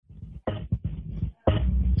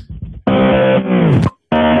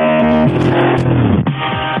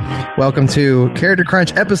Welcome to Character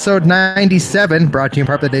Crunch episode 97, brought to you in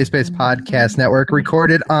part by the Dayspace Podcast Network,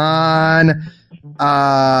 recorded on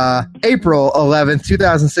April 11th,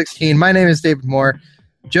 2016. My name is David Moore.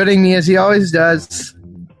 Joining me, as he always does,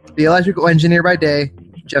 the electrical engineer by day,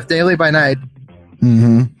 Jeff Daly by night.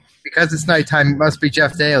 Mm-hmm. Because it's nighttime, it must be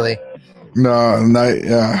Jeff Daly. No, my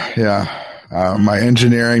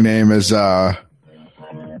engineering name is Gilad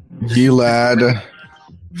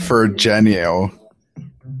Fergenio.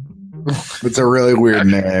 It's a really weird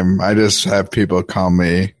name. I just have people call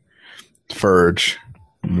me Ferg.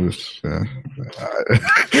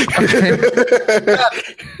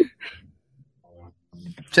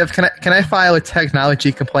 Jeff, can I file a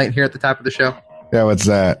technology complaint here at the top of the show? Yeah, what's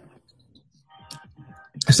that?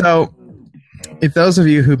 So, if those of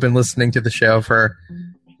you who've been listening to the show for,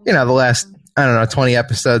 the last, 20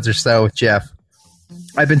 episodes or so with Jeff,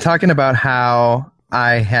 I've been talking about how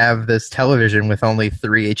I have this television with only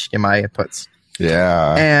 3 HDMI inputs.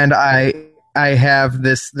 Yeah. And I have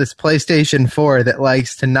this PlayStation 4 that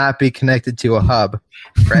likes to not be connected to a hub,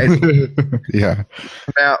 right? Yeah.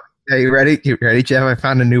 Now, are you ready? You ready, Jeff? I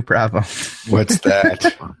found a new problem. What's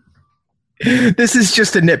that? This is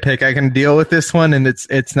just a nitpick. I can deal with this one, and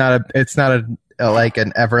it's not like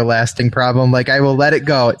an everlasting problem. Like, I will let it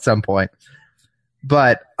go at some point.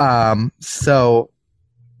 But so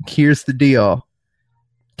here's the deal.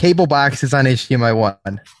 Cable box is on HDMI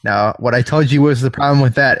 1. Now, what I told you was the problem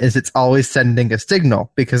with that is it's always sending a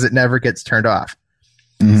signal because it never gets turned off.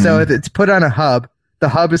 Mm-hmm. So if it's put on a hub, the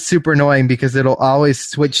hub is super annoying because it'll always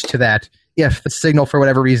switch to that if the signal for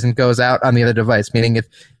whatever reason goes out on the other device, meaning if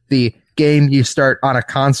the game you start on a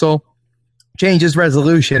console changes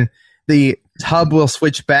resolution, the hub will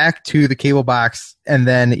switch back to the cable box, and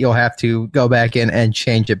then you'll have to go back in and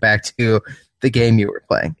change it back to the game you were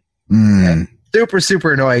playing. Mm. Okay? Super,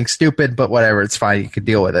 super annoying, stupid, but whatever. It's fine. You can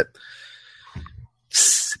deal with it.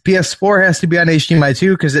 PS4 has to be on HDMI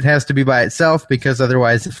 2 because it has to be by itself because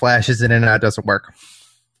otherwise it flashes in and out. It doesn't work.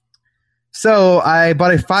 So I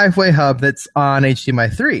bought a 5-way hub that's on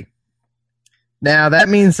HDMI 3. Now that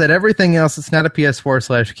means that everything else that's not a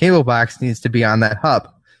PS4/cable box needs to be on that hub.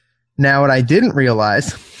 Now what I didn't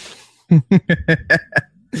realize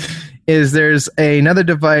is there's another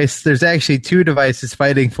device. There's actually 2 devices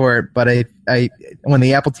fighting for it, but I when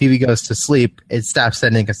the Apple TV goes to sleep, it stops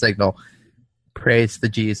sending a signal. Praise the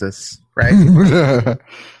Jesus, right?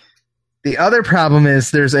 The other problem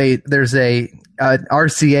is there's a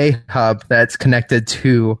RCA hub that's connected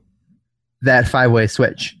to that 5-way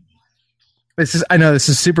switch. I know this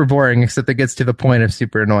is super boring, except it gets to the point of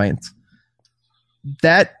super annoyance.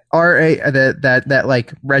 That that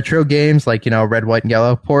like retro games, like red, white, and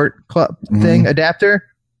yellow port club thing adapter.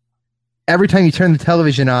 Every time you turn the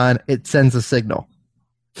television on, it sends a signal.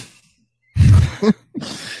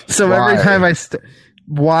 So Why? every time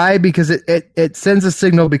why? Because it sends a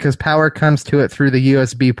signal because power comes to it through the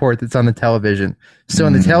USB port that's on the television. So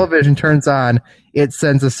when the television turns on, it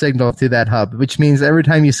sends a signal to that hub, which means every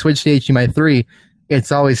time you switch to HDMI 3,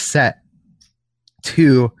 it's always set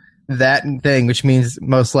to that thing, which means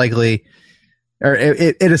most likely, or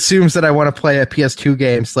it assumes that I want to play a PS2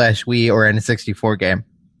 game /Wii or N64 game,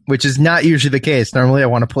 which is not usually the case. Normally I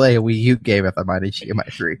want to play a Wii U game if I'm on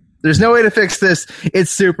HDMI 3. There's no way to fix this.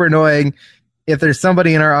 It's super annoying. If there's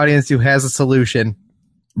somebody in our audience who has a solution,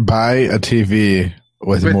 buy a TV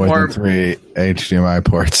with more than 3 HDMI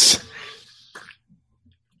ports.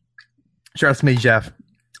 Trust me, Jeff.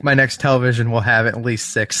 My next television will have at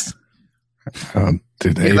least 6.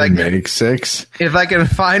 Do they even make 6? If I can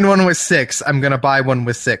find one with 6, I'm going to buy one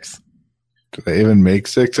with 6. Do they even make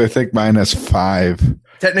 6? I think mine has 5.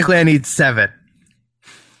 Technically, I need 7.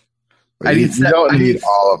 You don't need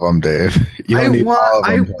all of them, Dave. You don't need all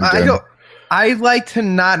of them. I like to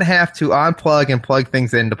not have to unplug and plug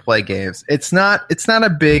things in to play games. It's not a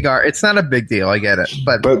big deal. I get it,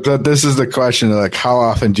 but this is the question: like, how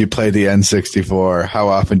often do you play the N64? How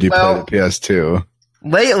often do you play the PS2?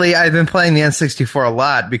 Lately, I've been playing the N64 a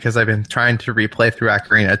lot because I've been trying to replay through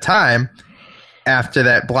Ocarina of Time after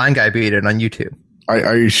that blind guy beat it on YouTube.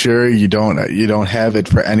 Are you sure you don't have it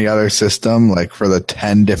for any other system? Like for the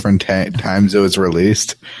 10 different times it was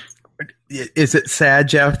released? Is it sad,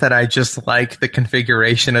 Jeff, that I just like the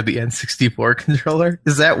configuration of the N64 controller?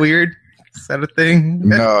 Is that weird? Is that a thing?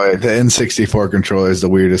 No, the N64 controller is the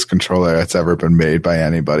weirdest controller that's ever been made by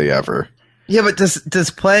anybody ever. Yeah, but does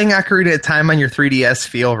playing Ocarina of Time on your 3DS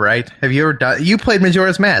feel right? Have you ever done? You played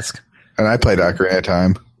Majora's Mask, and I played Ocarina of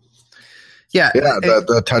Time. Yeah,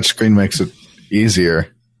 the touchscreen makes it easier.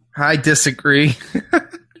 I disagree.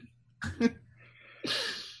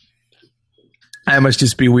 I must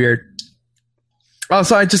just be weird.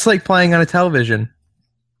 Also, I just like playing on a television.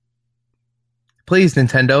 Please,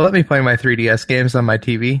 Nintendo, let me play my 3DS games on my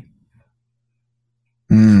TV.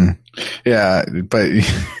 Yeah, but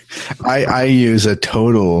I use a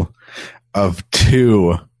total of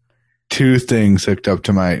two things hooked up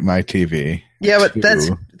to my TV. Yeah, but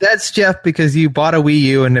that's Jeff, because you bought a Wii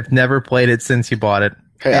U and have never played it since you bought it.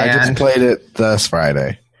 Hey, I just played it this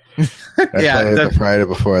Friday. I played it the Friday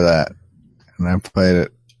before that, and I played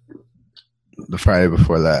it the Friday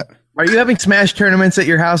before that. Are you having Smash tournaments at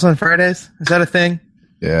your house on Fridays? Is that a thing?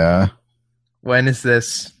 Yeah. When is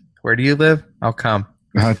this? Where do you live? I'll come.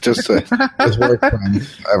 Just work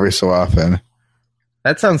every so often.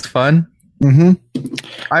 That sounds fun. Mm-hmm.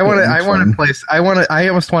 I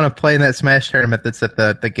almost want to play in that Smash tournament that's at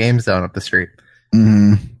the game zone up the street.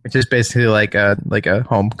 Mm-hmm. Which is basically like a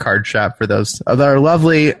home card shop for those of our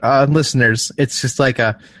lovely listeners. It's just like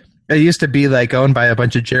it used to be like owned by a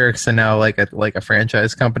bunch of jerks, and now like a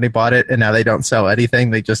franchise company bought it, and now they don't sell anything.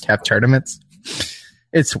 They just have tournaments.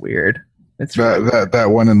 It's weird. It's that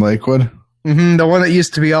one in Lakewood. Mm-hmm, the one that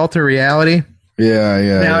used to be Alter Reality.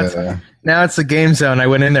 Yeah. Now it's the game zone. I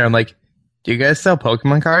went in there. I'm like, do you guys sell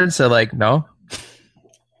Pokemon cards? They're like, no.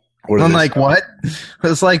 I'm like, what?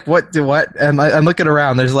 It's like, what? And I'm looking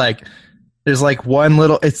around. There's like one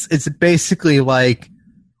little. It's basically like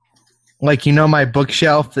my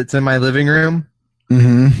bookshelf that's in my living room.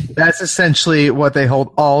 Mm-hmm. That's essentially what they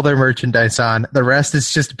hold all their merchandise on. The rest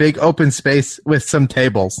is just big open space with some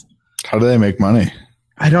tables. How do they make money?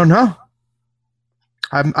 I don't know.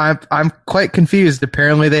 I'm quite confused.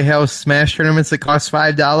 Apparently, they have Smash tournaments that cost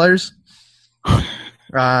 $5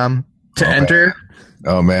 to enter. Man.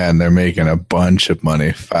 Oh man, they're making a bunch of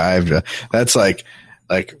money. That's like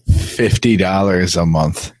 $50 a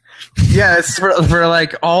month. Yeah, it's for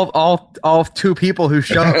like all two people who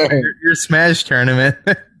show up for your Smash tournament.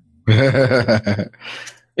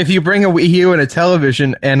 If you bring a Wii U and a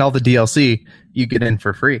television and all the DLC, you get in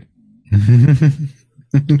for free.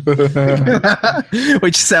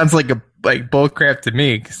 Which sounds like bullcrap to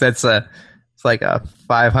me, because it's like a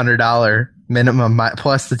 $500 minimum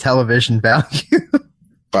plus the television value.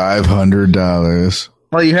 $500.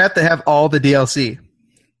 Well, you have to have all the DLC,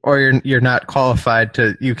 or you're not qualified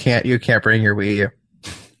to. You can't bring your Wii U.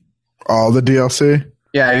 All the DLC?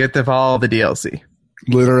 Yeah, you have to have all the DLC.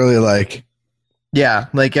 Literally, like. Yeah,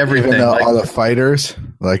 like everything. Even all the fighters,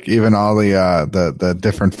 like even all the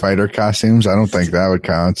different fighter costumes. I don't think that would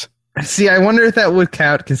count. See, I wonder if that would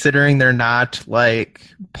count, considering they're not like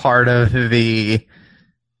part of the.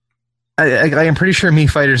 I'm pretty sure Mii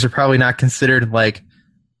Fighters are probably not considered like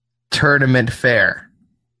tournament fare.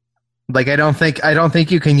 Like I don't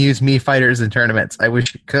think you can use Mii Fighters in tournaments. I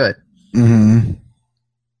wish you could. Mm-hmm.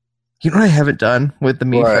 You know what I haven't done with the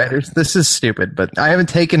Mii Fighters? This is stupid, but I haven't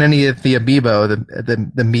taken any of the Amiibo,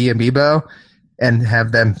 the Mii Amiibo, and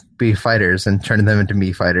have them be fighters and turn them into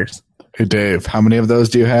Mii Fighters. Hey, Dave, how many of those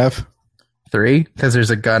do you have? 3, because there's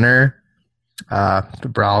a Gunner, the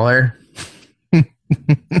Brawler.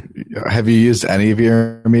 Have you used any of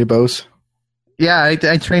your Amiibos? Yeah,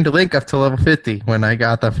 I trained a Link up to level 50 when I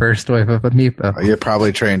got the first wave of Amiibo. You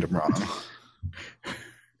probably trained him wrong.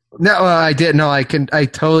 No, I did. No, I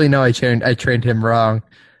totally know I trained him wrong.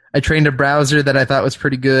 I trained a browser that I thought was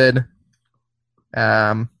pretty good.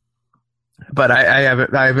 But I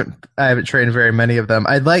haven't trained very many of them.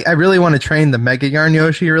 I really want to train the Mega Yarn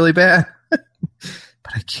Yoshi really bad, but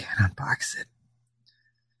I can't unbox it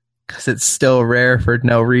because it's still rare for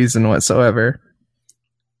no reason whatsoever.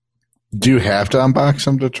 Do you have to unbox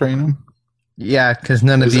them to train them? Yeah, because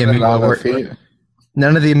none of the Amiibo work.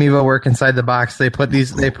 None of the Amiibo work inside the box. They put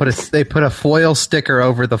a foil sticker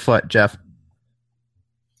over the foot, Jeff.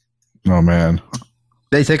 Oh man.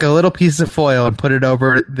 They take a little piece of foil and put it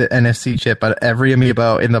over the NFC chip on every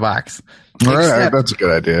Amiibo in the box. All right, that's a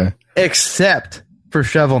good idea. Except for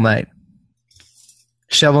Shovel Knight.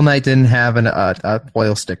 Shovel Knight didn't have a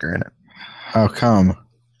foil sticker in it. How come?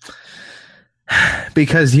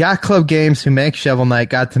 Because Yacht Club Games, who make Shovel Knight,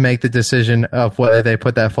 got to make the decision of whether they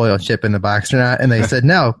put that foil chip in the box or not, and they said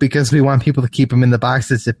no, because we want people to keep them in the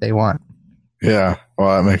boxes if they want. Yeah,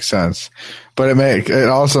 well, that makes sense. But it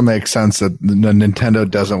also makes sense that the Nintendo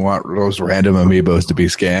doesn't want those random Amiibos to be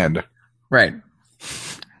scanned. Right.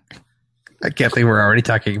 I can't believe we're already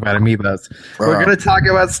talking about Amiibos. We're going to talk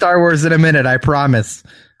about Star Wars in a minute, I promise.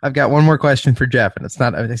 I've got one more question for Jeff, and it's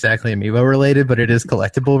not exactly Amiibo related, but it is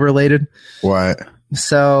collectible related. What?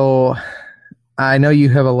 So I know you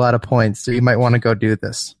have a lot of points, so you might want to go do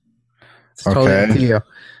this. It's totally up to you.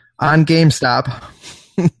 On GameStop,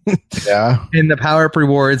 yeah, in the Power Up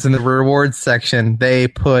Rewards, in the rewards section, they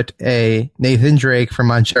put a Nathan Drake from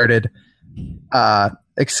Uncharted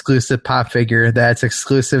exclusive pop figure that's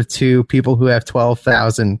exclusive to people who have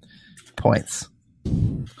 12,000 points.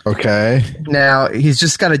 Okay. Now he's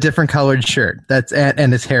just got a different colored shirt.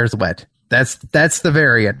 And his hair's wet. That's the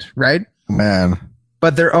variant, right? Man.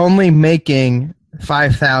 But they're only making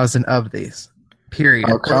 5,000 of these. Period.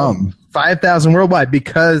 How come? 5,000 worldwide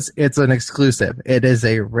because it's an exclusive. It is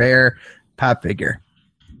a rare pop figure.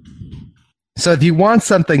 So if you want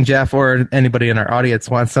something, Jeff, or anybody in our audience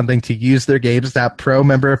wants something to use their GameStop Pro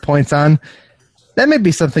member points on, that may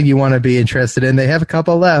be something you want to be interested in. They have a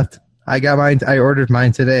couple left. I got mine. I ordered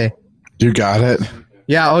mine today. You got it?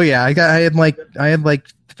 Yeah. Oh yeah. I had like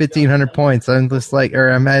 1,500 points. I'm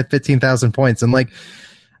at 15,000 points. And like,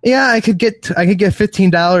 yeah, I could get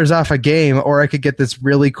 $15 off a game, or I could get this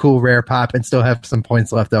really cool rare pop and still have some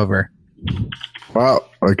points left over. Well,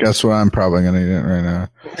 I guess what? I'm probably going to eat it right now.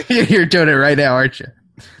 You're doing it right now, aren't you?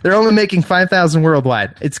 They're only making 5,000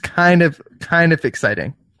 worldwide. It's kind of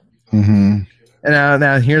exciting. Mm-hmm. And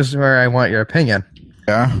now here's where I want your opinion.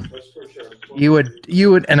 Yeah. You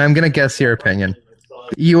would, and I'm going to guess your opinion.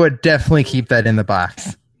 You would definitely keep that in the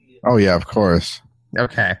box. Oh yeah, of course.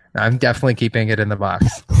 Okay, I'm definitely keeping it in the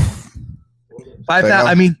box. 5,000.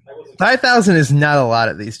 I mean, 5,000 is not a lot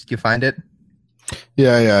of these. Did you find it?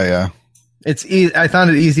 Yeah. It's I found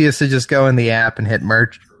it easiest to just go in the app and hit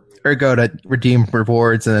merch, or go to redeem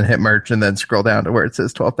rewards and then hit merch and then scroll down to where it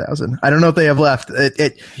says 12,000. I don't know if they have left.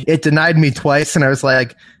 It denied me twice, and I was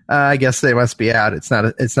like, I guess they must be out. It's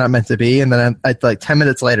not meant to be. And then I like 10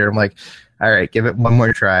 minutes later, I'm like, all right, give it one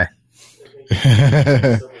more try.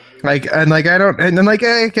 I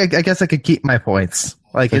guess I could keep my points.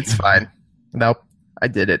 Like, it's fine. Nope, I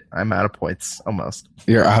did it. I'm out of points almost.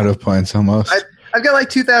 You're out of points almost. I've got like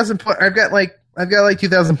 2,000 points. I've got like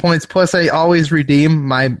 2,000 points. Plus, I always redeem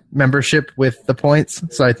my membership with the points.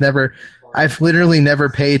 So I've literally never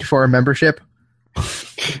paid for a membership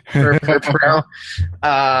for Pro.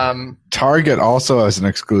 Target also has an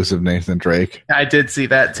exclusive Nathan Drake. I did see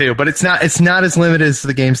that too, but it's not as limited as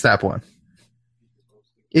the GameStop one.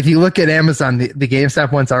 If you look at Amazon, the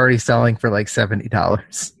GameStop one's already selling for like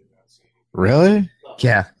 $70. Really?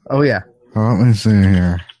 Yeah. Oh yeah. Well, let me see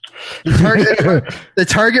here. The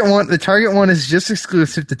Target one is just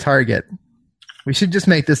exclusive to Target. We should just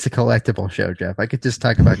make this a collectible show, Jeff. I could just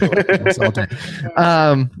talk about collectibles all day.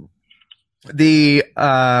 The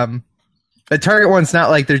Target one's not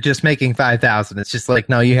like they're just making 5,000. It's just like,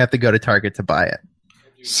 no, you have to go to Target to buy it.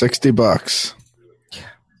 $60.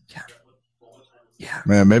 Yeah.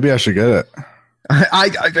 Man, maybe I should get it.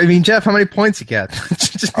 I mean, Jeff, how many points you get?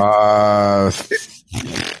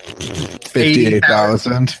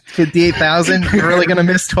 58,000. 58,000? You're really going to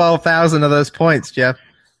miss 12,000 of those points, Jeff.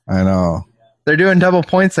 I know. They're doing double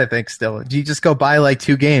points, I think, still. You just go buy like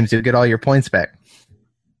 2 games, you'll get all your points back.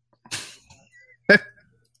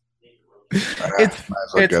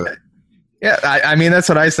 Yeah, I mean, that's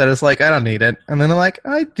what I said. It's like, I don't need it. And then I'm like,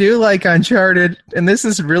 I do like Uncharted, and this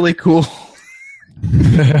is really cool.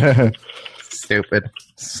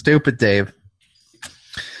 Stupid Dave.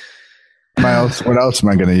 Miles, what else am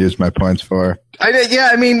I going to use my points for?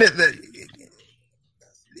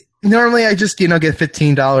 Normally I just get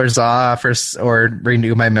 $15 off or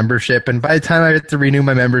renew my membership, and by the time I have to renew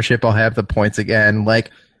my membership, I'll have the points again.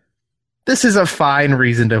 Like, this is a fine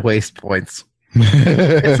reason to waste points.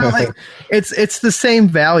 It's not like it's the same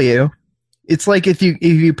value. It's like if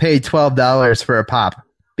you pay $12 for a pop,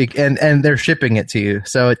 and they're shipping it to you,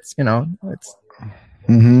 so it's it's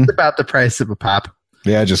about the price of a pop.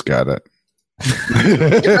 Yeah, I just got it.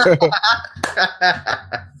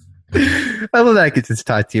 I love that I could just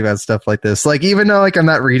talk to you about stuff like this. Like, even though like I'm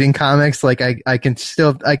not reading comics, like I can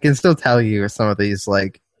still tell you some of these,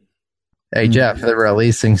 like, hey Jeff, they're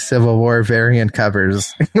releasing Civil War variant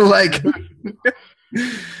covers. Like,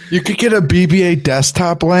 you could get a BB-8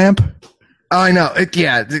 desktop lamp. Oh, I know.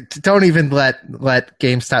 Don't even let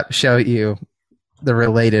GameStop show you the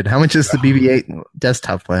related. How much is the BB-8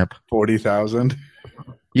 desktop lamp? 40,000.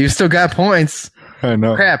 You still got points. I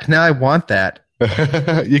know. Crap! Now I want that.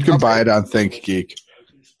 You can buy it on ThinkGeek.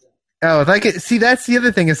 Oh, if I could see, that's the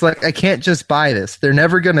other thing. Is like, I can't just buy this. They're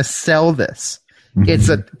never going to sell this. It's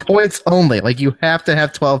a points only. Like, you have to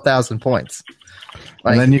have 12,000 points.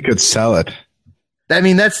 Like, and then you could sell it. I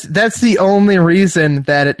mean, that's the only reason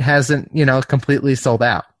that it hasn't, completely sold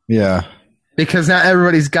out. Yeah. Because not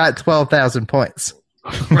everybody's got 12,000 points.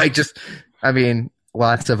 Like,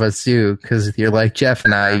 lots of us do, because you're like Jeff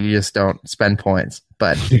and I, you just don't spend points.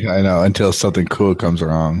 But yeah, I know, until something cool comes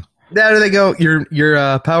along. There they go. Your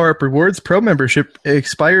Power Up Rewards Pro membership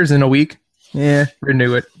expires in a week. Yeah,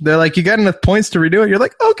 renew it. They're like, you got enough points to renew it? You're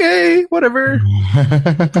like, okay, whatever.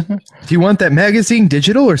 Do you want that magazine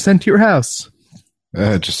digital or sent to your house?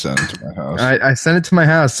 Just send it to my house. I sent it to my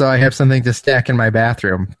house so I have something to stack in my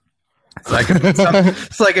bathroom. So I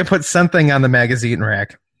can put something on the magazine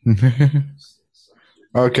rack.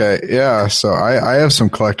 Okay, yeah. So I have some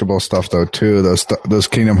collectible stuff though too. Those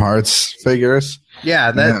Kingdom Hearts figures.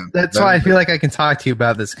 Yeah, that's why I feel like I can talk to you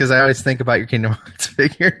about this, because I always think about your Kingdom Hearts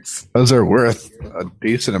figures. Those are worth a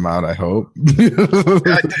decent amount, I hope.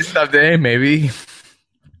 Someday, maybe.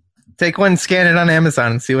 Take one, scan it on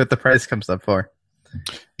Amazon, and see what the price comes up for.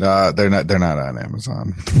 They're not on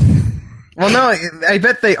Amazon. Well, no, I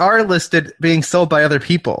bet they are listed being sold by other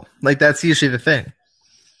people. Like, that's usually the thing.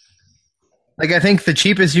 Like, I think the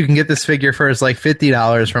cheapest you can get this figure for is like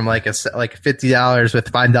 $50 from like $50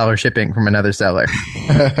 with $5 shipping from another seller.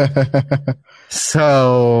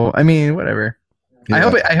 So, I mean, whatever.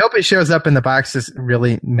 Yeah. I hope it shows up in the boxes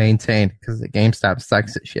really maintained, because the GameStop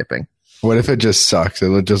sucks at shipping. What if it just sucks?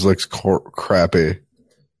 It just looks crappy.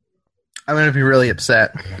 I'm gonna be really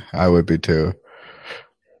upset. I would be too.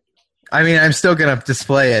 I mean, I'm still gonna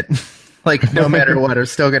display it. Like, no matter what, I'm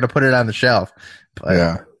still gonna put it on the shelf. But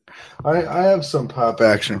yeah. I have some pop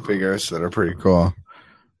action figures that are pretty cool.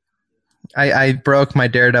 I broke my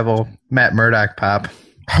Daredevil Matt Murdock pop.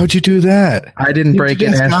 How'd you do that? I didn't break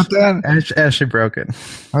it. Ashley broke it.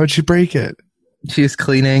 How'd you break it? She was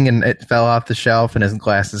cleaning and it fell off the shelf and his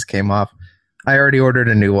glasses came off. I already ordered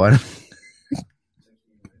a new one.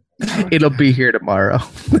 It'll be here tomorrow.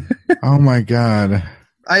 Oh my God.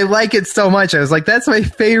 I like it so much. I was like, that's my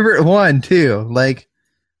favorite one too. Like,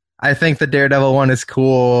 I think the Daredevil one is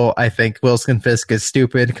cool. I think Wilson Fisk is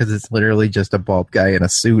stupid because it's literally just a bald guy in a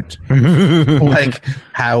suit. Like,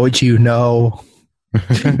 how would you know?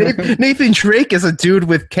 Nathan Drake is a dude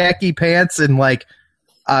with khaki pants and like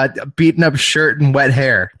a beaten up shirt and wet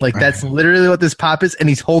hair. Like, that's literally what this pop is, and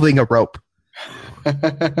he's holding a rope.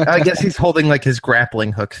 I guess he's holding like his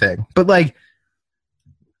grappling hook thing. But like,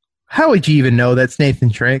 how would you even know that's Nathan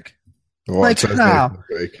Drake? Like, how?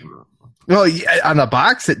 Well, yeah, on the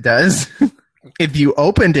box it does. If you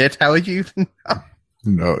opened it, how would you even know?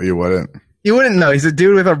 No, you wouldn't. You wouldn't know. He's a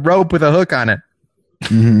dude with a rope with a hook on it.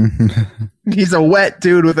 He's a wet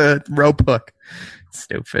dude with a rope hook.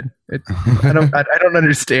 Stupid. I don't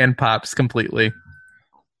understand pops completely.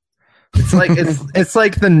 It's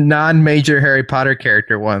like the non-major Harry Potter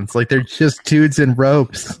character ones. Like, they're just dudes in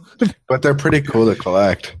ropes. But they're pretty cool to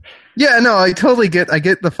collect. Yeah, no, I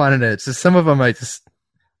get the fun in it. It's just some of them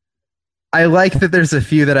I like that there's a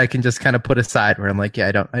few that I can just kind of put aside where I'm like,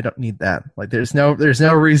 yeah, I don't need that. Like, there's no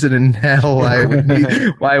reason in hell why I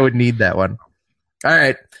would need that one. All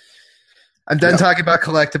right. I'm done talking about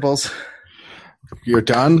collectibles. You're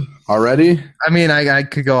done already? I mean, I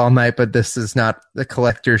could go all night, but this is not the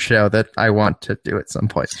collector show that I want to do at some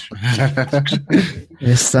point.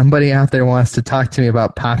 If somebody out there wants to talk to me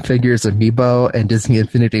about pop figures, Amiibo, and Disney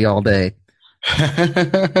Infinity all day,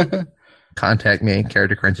 contact me,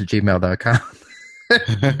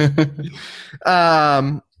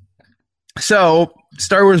 charactercrunch@gmail.com. So,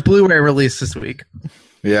 Star Wars Blu-ray released this week.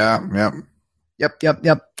 Yeah, yep. Did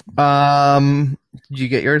you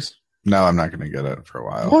get yours? No, I'm not going to get it for a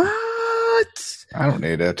while. What? I don't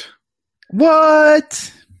need it.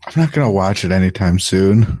 What? I'm not going to watch it anytime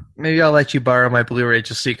soon. Maybe I'll let you borrow my Blu-ray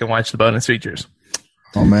just so you can watch the bonus features.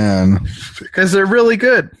 Oh, man. Because they're really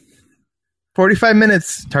good. 45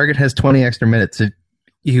 minutes. Target has 20 extra minutes.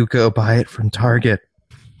 You go buy it from Target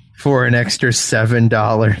for an extra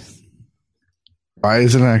 $7. Why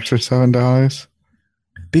is it an extra $7?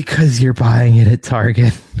 Because you're buying it at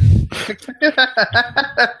Target.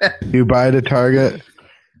 You buy it at Target?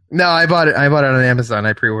 No, I bought it on Amazon.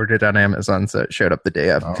 I pre-ordered it on Amazon, so it showed up the day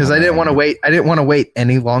of. Because I didn't want to wait. I didn't want to wait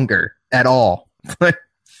any longer at all. Like,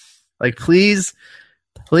 please,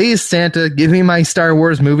 Santa, give me my Star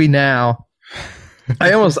Wars movie now.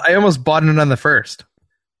 I almost bought it on the first.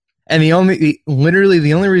 And literally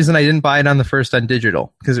the only reason I didn't buy it on the first on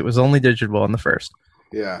digital, because it was only digital on the first.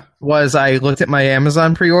 Yeah. Was I looked at my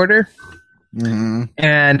Amazon pre-order,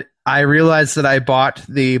 and I realized that I bought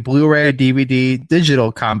the Blu-ray DVD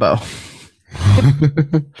digital combo.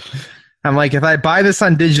 I'm like, if I buy this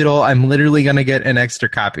on digital, I'm literally going to get an extra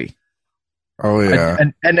copy. Oh, yeah.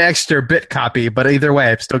 An extra bit copy, but either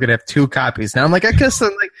way, I'm still going to have two copies. Now, I'm like, I guess,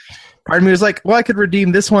 part of me was like, well, I could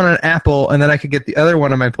redeem this one on Apple, and then I could get the other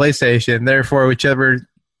one on my PlayStation. Therefore,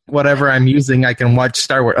 whatever I'm using, I can watch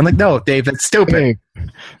Star Wars. I'm like, no, Dave, that's stupid. Hey,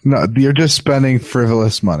 no, you're just spending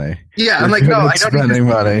frivolous money. Yeah, I'm like, no, I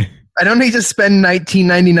don't need to spend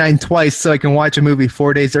 $19.99 twice so I can watch a movie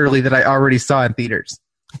 4 days early that I already saw in theaters.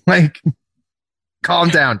 Like, Calm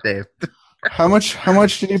down, Dave. How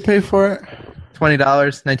much did you pay for it? $20,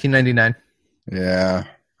 $19.99. Yeah.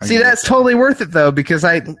 See, that's totally worth it though, because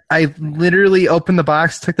I literally opened the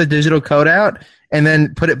box, took the digital code out, and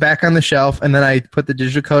then put it back on the shelf, and then I put the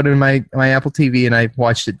digital code in my Apple TV, and I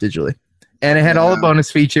watched it digitally. And it had all the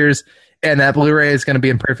bonus features, and that Blu-ray is going to be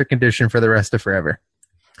in perfect condition for the rest of forever.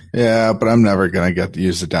 Yeah, but I'm never going to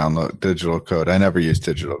use the download digital code. I never use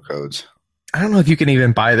digital codes. I don't know if you can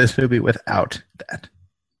even buy this movie without that.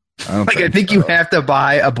 I think you have to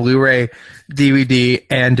buy a Blu-ray, DVD,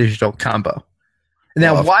 and digital combo.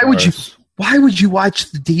 Now, why would you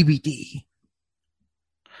watch the DVD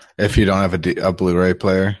if you don't have a Blu-ray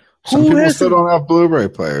player? Some people still don't have Blu-ray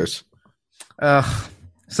players.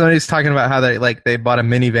 Somebody's talking about how they bought a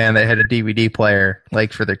minivan that had a DVD player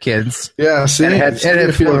for their kids. Yeah, see, and it had has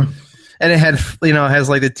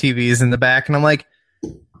like the TVs in the back, and I'm like,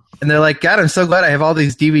 and they're like, God, I'm so glad I have all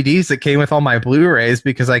these DVDs that came with all my Blu-rays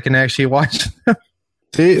because I can actually watch them.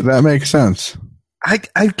 See, that makes sense. I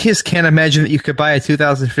just can't imagine that you could buy a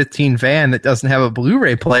 2015 van that doesn't have a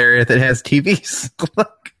Blu-ray player that has TVs.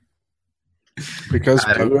 Because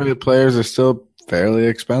Blu-ray players are still fairly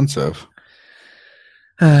expensive.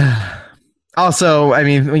 Also, I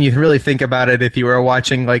mean, when you really think about it, if you were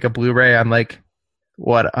watching a Blu-ray on a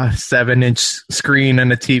 7-inch screen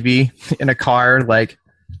and a TV in a car,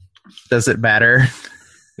 does it matter?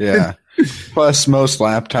 Yeah. Plus, most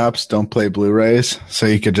laptops don't play Blu-rays, so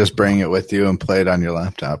you could just bring it with you and play it on your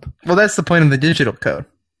laptop. Well, that's the point of the digital code.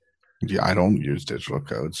 Yeah, I don't use digital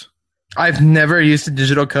codes. I've never used a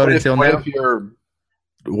digital code until now.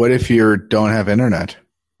 What if you don't have internet?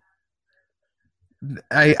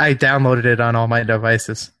 I downloaded it on all my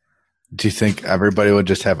devices. Do you think everybody would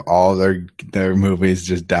just have all their movies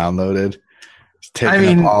just downloaded?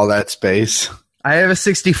 Taking up all that space? I have a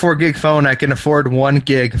 64 gig phone. I can afford 1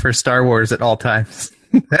 gig for Star Wars at all times.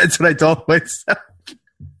 That's what I told myself.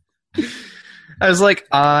 I was like,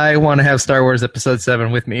 I want to have Star Wars Episode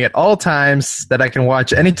 7 with me at all times that I can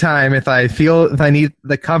watch anytime if I need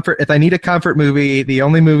a comfort movie. The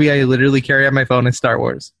only movie I literally carry on my phone is Star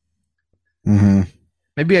Wars. Mm-hmm.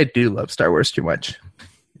 Maybe I do love Star Wars too much.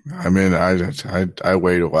 I mean, I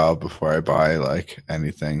wait a while before I buy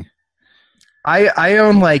anything. I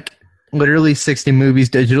own literally 60 movies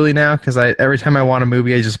digitally now because every time I want a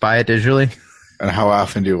movie, I just buy it digitally. And how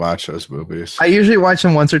often do you watch those movies? I usually watch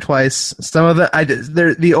them once or twice. Some of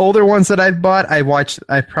the older ones that I've bought, I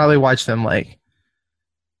probably watch them once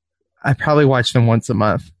a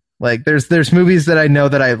month. There's movies that I know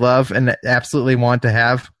that I love and absolutely want to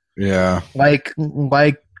have. Yeah. Like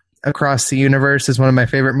Across the Universe is one of my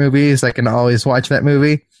favorite movies. I can always watch that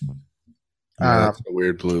movie. Yeah, that's a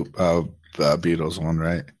weird blue Beatles one,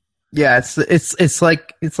 right? Yeah, it's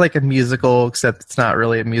like a musical, except it's not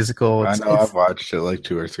really a musical. I know, I've watched it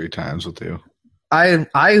 2 or 3 times with you.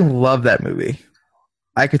 I love that movie.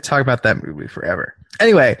 I could talk about that movie forever.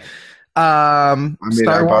 Anyway, I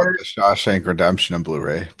Star bought Wars. the Shawshank Redemption on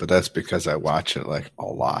Blu-ray, but that's because I watch it a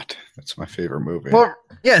lot. That's my favorite movie. Well,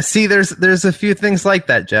 yeah. See, there's a few things like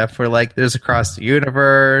that, Jeff. Where there's Across the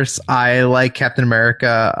Universe. I like Captain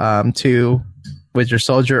America 2. Winter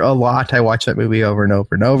Soldier a lot. I watch that movie over and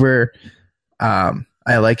over and over.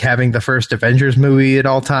 I like having the first Avengers movie at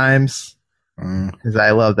all times because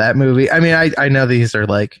I love that movie. I mean, I know these are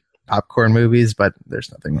popcorn movies, but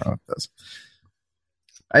there's nothing wrong with those.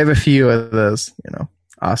 I have a few of those,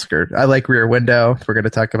 Oscar. I like Rear Window. If we're going to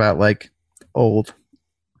talk about old,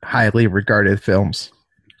 highly regarded films.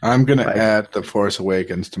 I'm going to add The Force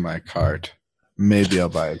Awakens to my cart. Maybe I'll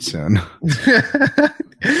buy it soon.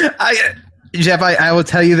 Jeff, I will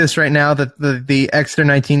tell you this right now that the extra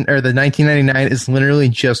the $19.99 is literally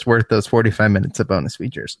just worth those 45 minutes of bonus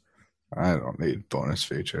features. I don't need bonus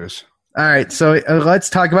features. All right, so let's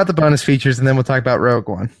talk about the bonus features, and then we'll talk about Rogue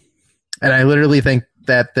One. And I literally think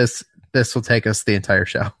that this will take us the entire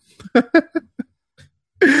show.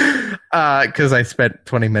 Because I spent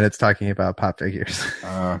 20 minutes talking about pop figures.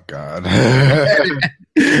 Oh, God.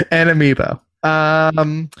 and Amiibo.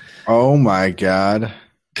 Oh, my God.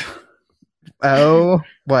 Oh,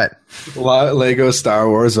 what? Lego Star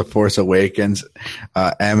Wars The Force Awakens,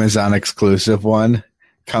 Amazon exclusive one,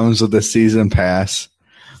 comes with a season pass.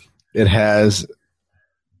 It has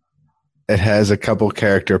a couple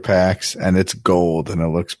character packs, and it's gold, and it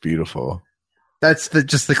looks beautiful. That's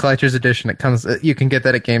just the collector's edition. It comes. You can get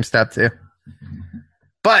that at GameStop too.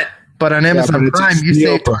 But on Amazon Prime, you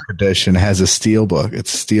say Steelbook edition. It has a steelbook.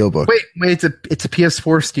 It's a steelbook. Wait, it's a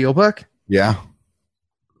PS4 steelbook. Yeah.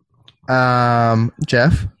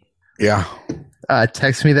 Jeff. Yeah.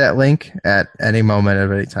 Text me that link at any moment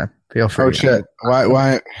of any time. Feel free. Oh shit!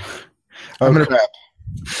 Why? Oh, gonna- crap.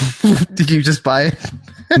 Did you just buy it?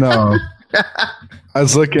 No. I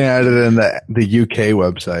was looking at it in the UK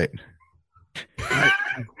website.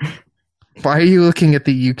 Why are you looking at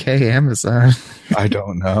the UK Amazon? I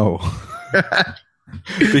don't know.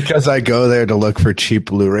 Because I go there to look for cheap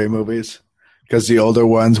Blu-ray movies. Because the older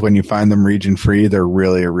ones, when you find them region free, they're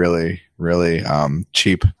really, really, really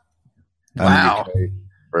cheap. Wow. The UK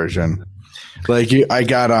version. Like I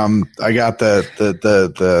got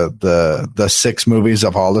the 6 movies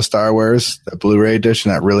of all the Star Wars, the Blu-ray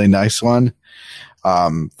edition, that really nice one,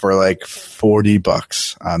 for like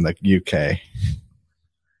 $40 on the UK.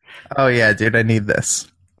 Oh yeah, dude, I need this.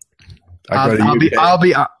 I'll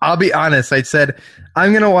be honest. I said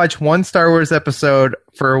I'm gonna watch one Star Wars episode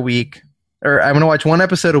for a week, or I'm gonna watch one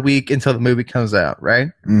episode a week until the movie comes out, right?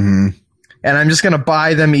 Mm-hmm. And I'm just gonna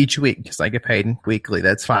buy them each week because I get paid weekly.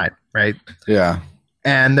 That's fine, right? Yeah.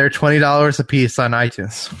 And they're $20 a piece on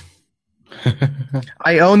iTunes.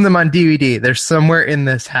 I own them on DVD. They're somewhere in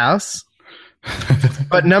this house.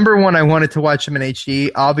 But number one, I wanted to watch them in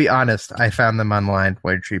HD. I'll be honest, I found them online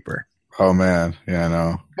way cheaper. Oh man, yeah, I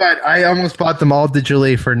know. But I almost bought them all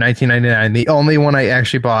digitally for $19.99. The only one I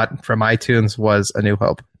actually bought from iTunes was A New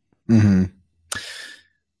Hope. Mm-hmm.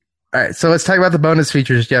 All right, so let's talk about the bonus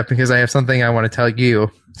features, Jeff, because I have something I want to tell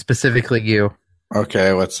you, specifically you.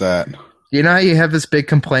 Okay, what's that? You know how you have this big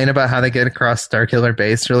complaint about how they get across Starkiller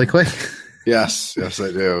Base really quick? Yes,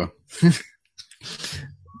 I do.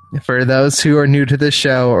 For those who are new to this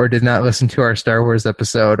show or did not listen to our Star Wars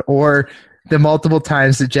episode, or the multiple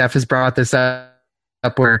times that Jeff has brought this up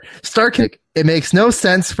where Starkiller, it makes no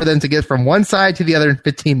sense for them to get from one side to the other in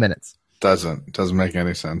 15 minutes. Doesn't make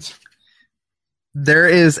any sense. There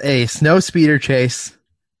is a snow speeder chase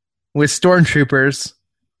with stormtroopers,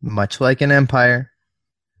 much like in Empire,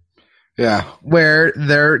 Yeah. where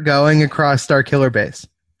they're going across Starkiller Base.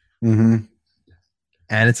 Mm-hmm.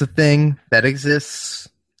 And it's a thing that exists,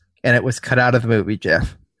 and it was cut out of the movie,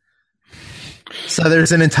 Jeff. So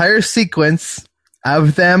there's an entire sequence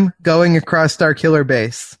of them going across Starkiller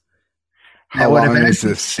Base. How long is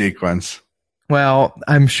this sequence? Well,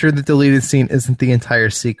 I'm sure the deleted scene isn't the entire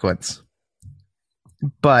sequence.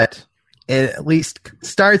 But it at least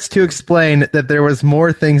starts to explain that there was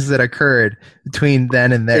more things that occurred between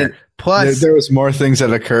then and there. Plus, there was more things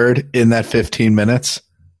that occurred in that 15 minutes.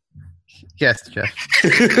 Yes, Jeff.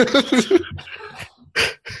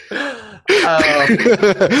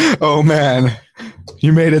 Oh man,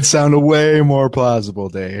 you made it sound way more plausible,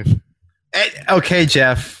 Dave. Okay,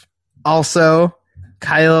 Jeff. Also,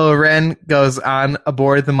 Kylo Ren goes on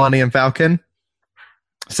aboard the Millennium Falcon.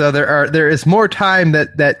 So there is more time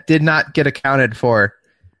that did not get accounted for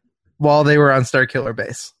while they were on Starkiller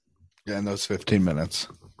Base. Yeah, in those 15 minutes.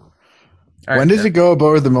 All when right, did you go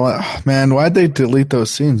aboard the man? Why'd they delete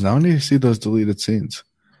those scenes? I want to see those deleted scenes.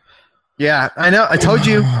 Yeah, I know. I told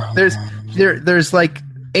you there's like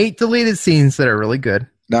 8 deleted scenes that are really good.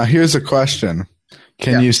 Now here's a question: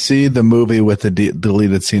 Can you see the movie with the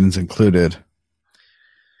deleted scenes included?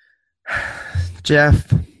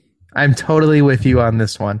 Jeff, I'm totally with you on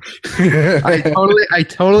this one. I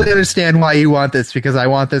totally understand why you want this, because I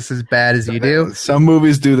want this as bad as you do. Some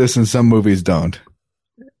movies do this and some movies don't.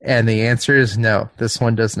 And the answer is no. This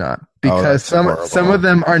one does not, because horrible. some of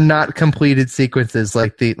them are not completed sequences,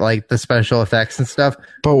 like the special effects and stuff.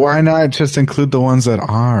 But why not just include the ones that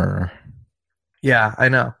are? Yeah, I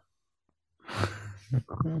know.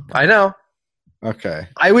 I know. Okay.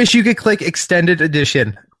 I wish you could click extended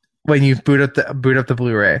edition when you boot up the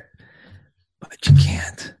Blu-ray, but you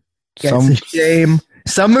can't. It's a shame.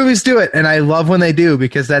 Some movies do it, and I love when they do,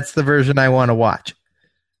 because that's the version I want to watch.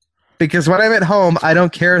 Because when I'm at home, I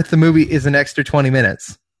don't care if the movie is an extra 20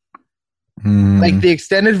 minutes. Like, the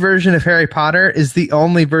extended version of Harry Potter is the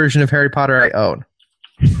only version of Harry Potter I own.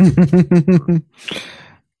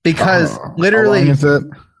 Because literally... How long is it?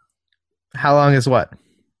 How long is what?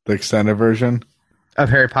 The extended version? Of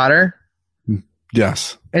Harry Potter?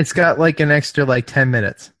 Yes. It's got like an extra 10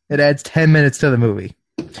 minutes. It adds 10 minutes to the movie.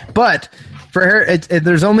 But for her,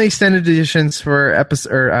 there's only extended editions for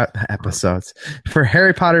episodes for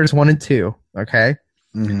Harry Potter's 1 and 2. Okay,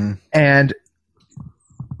 and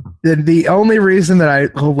the only reason that I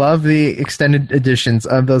love the extended editions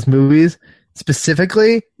of those movies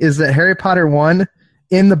specifically is that Harry Potter 1,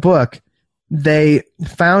 in the book, they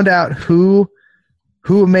found out who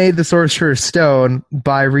made the Sorcerer's Stone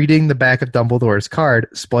by reading the back of Dumbledore's card.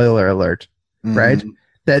 Spoiler alert, right?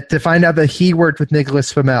 That to find out that he worked with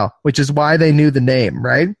Nicholas Flamel, which is why they knew the name,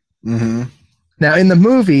 right? Mm-hmm. Now, in the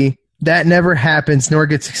movie, that never happens nor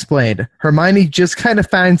gets explained. Hermione just kind of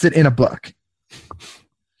finds it in a book.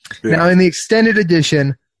 Yeah. Now, in the extended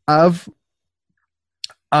edition of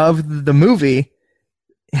of the movie,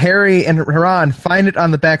 Harry and Ron find it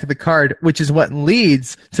on the back of the card, which is what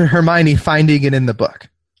leads to Hermione finding it in the book.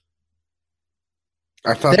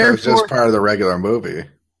 I thought that was just part of the regular movie.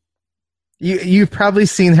 You've probably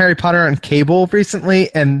seen Harry Potter on cable recently,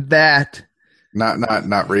 and that...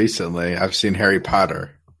 Not recently. I've seen Harry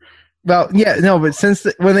Potter. Well, yeah, no, but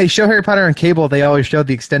when they show Harry Potter on cable, they always show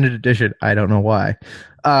the extended edition. I don't know why.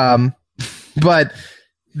 But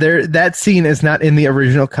that scene is not in the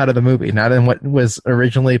original cut of the movie, not in what was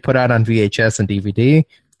originally put out on VHS and DVD,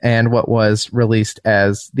 and what was released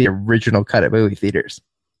as the original cut at movie theaters.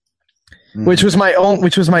 Mm-hmm. Which was my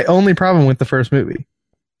only problem with the first movie,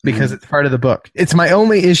 because it's part of the book. It's my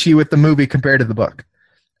only issue with the movie compared to the book.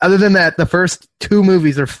 Other than that, the first two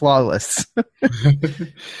movies are flawless.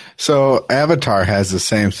 So Avatar has the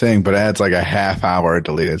same thing, but adds like a half-hour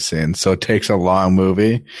deleted scene. So it takes a long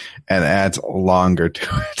movie and adds longer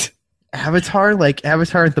to it. Avatar? Like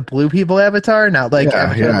Avatar, the Blue People Avatar? Not like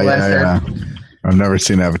Avatar The Last Airbender? I've never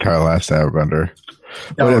seen Avatar The Last Airbender.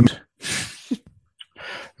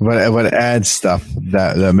 But it adds stuff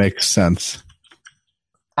that makes sense.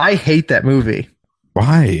 I hate that movie.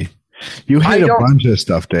 Why? You hate a bunch of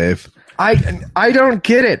stuff, Dave. I don't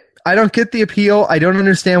get it. I don't get the appeal. I don't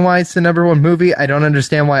understand why it's the number one movie. I don't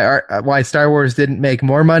understand why Star Wars didn't make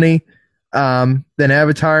more money than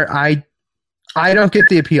Avatar. I don't get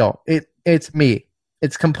the appeal. It's me.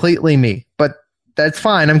 It's completely me. But that's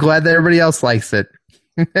fine. I'm glad that everybody else likes it.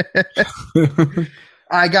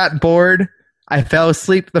 I got bored. I fell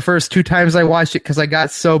asleep the first 2 times I watched it because I got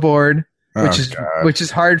so bored, which is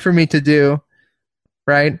hard for me to do,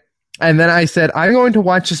 right? And then I said, I'm going to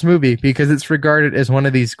watch this movie because it's regarded as one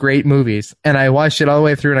of these great movies. And I watched it all the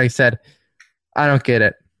way through, and I said, I don't get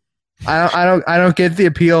it. I don't get the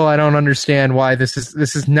appeal. I don't understand why this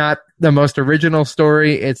is not the most original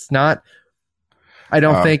story. It's not. I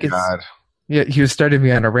don't think it's. God. Yeah, you started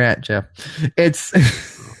me on a rant, Jeff. It's.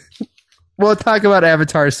 We'll talk about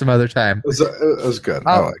Avatar some other time. It was good.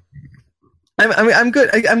 I like it. I'm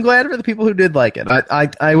good. I'm glad for the people who did like it.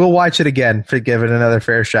 I will watch it again to give it another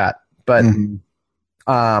fair shot. But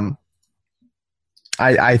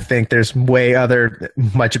I think there's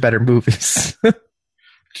much better movies.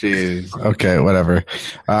 Jeez. Okay, whatever.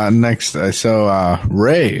 Next,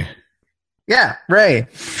 Ray. Yeah, Ray.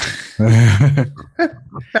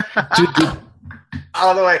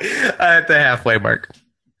 All the way at the halfway mark.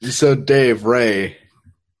 So, Dave, Ray.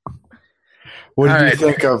 What did you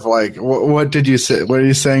think of, like, what did you say? What are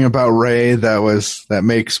you saying about Ray that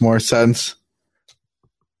makes more sense?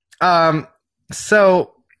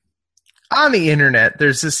 So on the internet,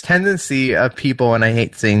 there's this tendency of people, and I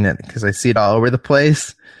hate seeing that because I see it all over the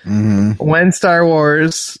place. Mm-hmm. When Star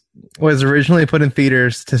Wars was originally put in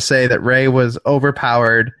theaters, to say that Rey was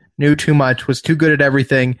overpowered, knew too much, was too good at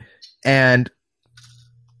everything, and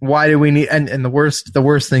why do we need? And the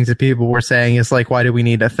worst things that people were saying is like, why do we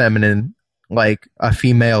need a feminine, like a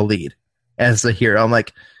female lead as the hero? I'm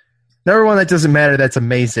like, number one, that doesn't matter. That's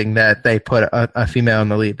amazing that they put a female in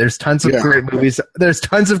the lead. There's tons of great movies. There's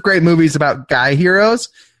tons of great movies about guy heroes.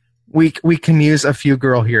 We can use a few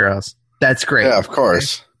girl heroes. That's great. Yeah, of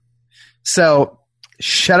course. So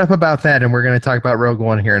shut up about that, and we're going to talk about Rogue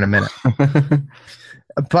One here in a minute.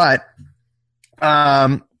 But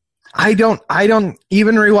I don't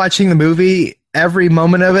even rewatching the movie, every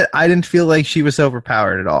moment of it, I didn't feel like she was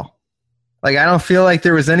overpowered at all. Like, I don't feel like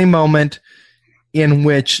there was any moment in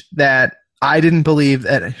which that I didn't believe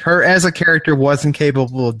that her as a character wasn't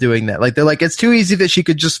capable of doing that. Like, they're like, it's too easy that she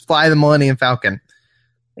could just fly the Millennium Falcon.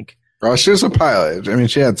 Like, well, she was a pilot. I mean,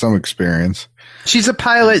 she had some experience. She's a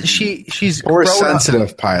pilot. She's force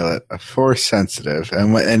sensitive pilot, a force sensitive,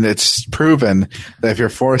 and it's proven that if you're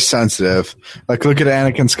force sensitive, like look at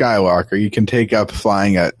Anakin Skywalker, you can take up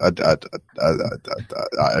flying a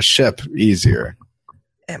ship easier.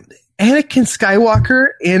 Anakin Skywalker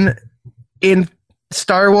in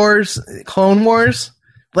Star Wars, Clone Wars,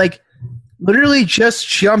 like literally just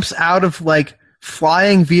jumps out of like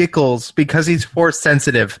flying vehicles because he's force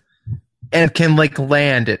sensitive and can like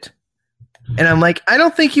land it. And I'm like, I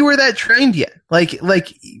don't think you were that trained yet. Like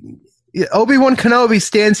Obi-Wan Kenobi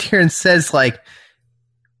stands here and says like,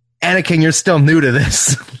 Anakin, you're still new to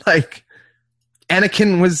this. Like,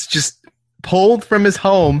 Anakin was just pulled from his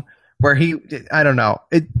home where I don't know.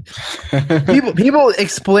 People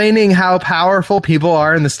explaining how powerful people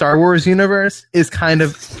are in the Star Wars universe is kind of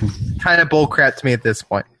bullcrap to me at this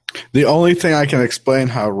point. The only thing I can explain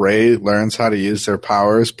how Rey learns how to use their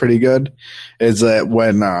powers pretty good is that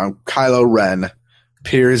when Kylo Ren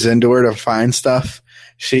peers into her to find stuff,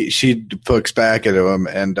 she looks back at him,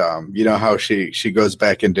 and you know how she goes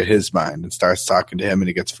back into his mind and starts talking to him, and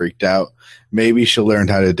he gets freaked out. Maybe she'll learn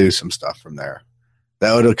how to do some stuff from there.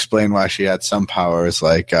 That would explain why she had some powers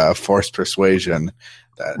like forced persuasion.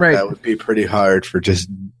 That would be pretty hard for just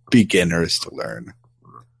beginners to learn.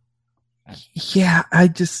 Yeah,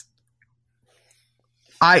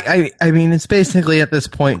 I mean, it's basically at this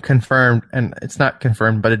point confirmed, and it's not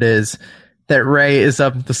confirmed, but it is, that Rey is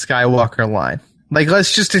up the Skywalker line. Like,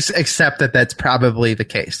 let's just accept that that's probably the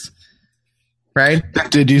case, right?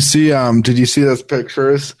 Did you see those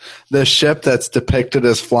pictures? The ship that's depicted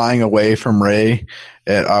as flying away from Rey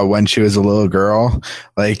when she was a little girl,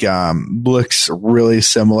 like, looks really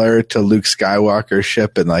similar to Luke Skywalker's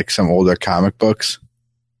ship in like some older comic books.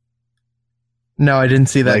 No, I didn't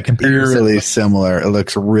see that like comparison. Really similar. It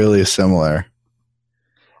looks really similar.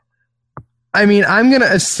 I mean, I'm going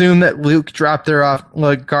to assume that Luke dropped her off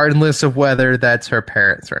regardless of whether that's her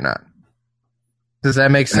parents or not. Does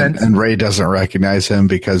that make sense? And Rey doesn't recognize him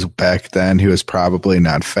because back then he was probably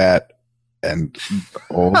not fat and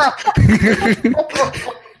old.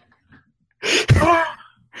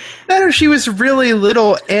 Better she was really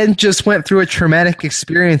little and just went through a traumatic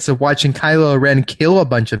experience of watching Kylo Ren kill a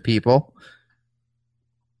bunch of people.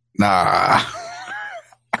 Nah.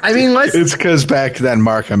 I mean, it's because back then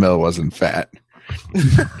Mark Hamill wasn't fat.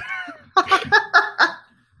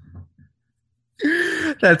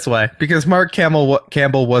 That's why. Because Mark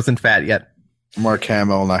Campbell wasn't fat yet. Mark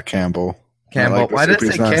Hamill, not Campbell. Campbell. Why did I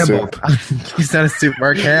say Campbell? He's not a soup.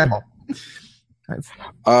 Mark Hamill.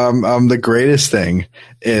 The greatest thing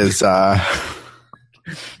is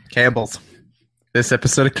Campbell's. This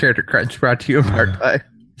episode of Character Crunch brought to you in part by.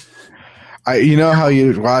 You know how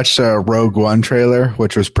you watched a Rogue One trailer,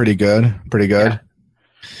 which was pretty good. Yeah.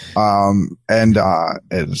 I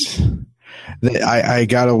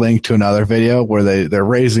got a link to another video where they're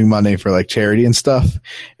raising money for like charity and stuff,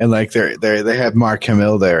 and like they have Mark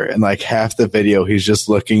Hamill there, and like half the video he's just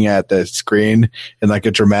looking at the screen in like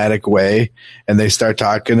a dramatic way, and they start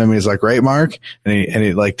talking to him. He's like, "Right, Mark," and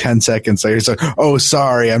he like 10 seconds later he's like, "Oh,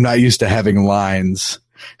 sorry, I'm not used to having lines."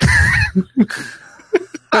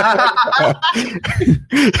 I'm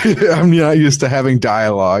not used to having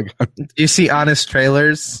dialogue. Do you see Honest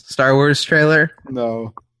Trailers, Star Wars trailer?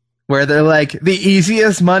 No. Where they're like, the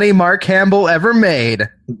easiest money Mark Hamill ever made.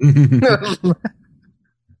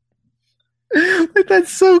 Like,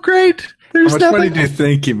 that's so great. How much money do you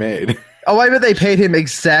think he made? Oh, I bet they paid him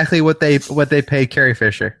exactly what they paid Carrie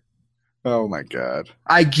Fisher. Oh my God.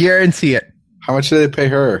 I guarantee it. How much did they pay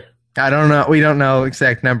her? I don't know. We don't know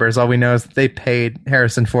exact numbers. All we know is that they paid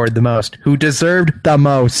Harrison Ford the most, who deserved the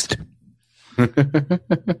most.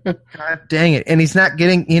 God dang it. And he's not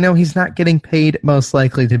getting paid most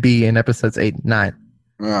likely to be in episodes 8 and 9.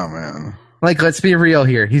 Oh, man. Like, let's be real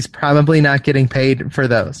here. He's probably not getting paid for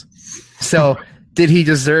those. So, did he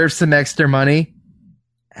deserve some extra money?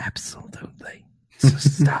 Absolutely. So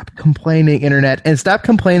stop complaining, Internet, and stop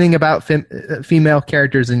complaining about female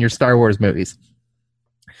characters in your Star Wars movies.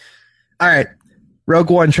 All right,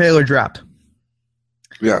 Rogue One trailer dropped.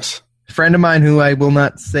 Yes. A friend of mine who I will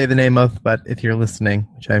not say the name of, but if you're listening,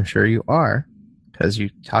 which I'm sure you are, because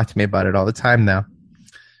you talk to me about it all the time now,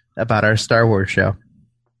 about our Star Wars show.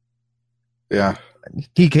 Yeah.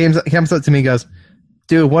 He comes up to me and goes,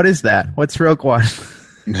 dude, what is that? What's Rogue One?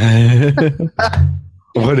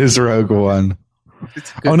 What is Rogue One?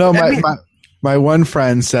 Oh, no, my one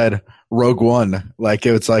friend said Rogue One, like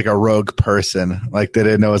it was like a rogue person. Like they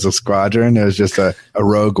didn't know it was a squadron. It was just a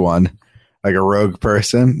rogue one, like a rogue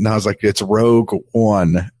person. And I was like, it's Rogue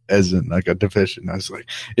One, as in like a division. I was like,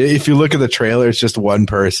 if you look at the trailer, it's just one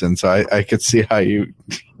person. So I could see how you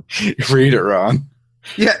read it wrong.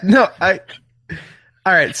 Yeah, no, all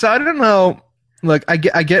right. So I don't know. Look, I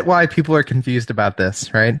get why people are confused about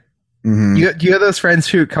this, right? Mm-hmm. You have those friends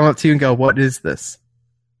who come up to you and go, what is this?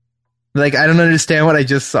 Like, I don't understand what I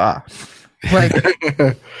just saw. Like,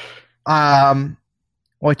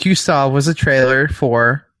 what you saw was a trailer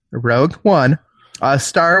for Rogue One, a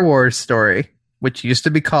Star Wars story, which used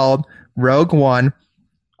to be called Rogue One,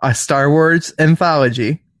 a Star Wars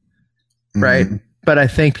anthology, right? Mm-hmm. But I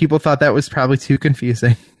think people thought that was probably too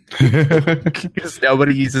confusing because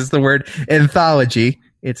nobody uses the word anthology.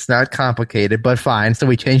 It's not complicated, but fine. So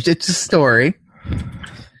we changed it to story.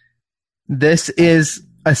 This is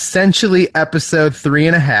essentially episode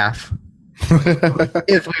 3.5.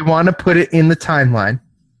 If we want to put it in the timeline,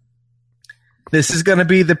 this is going to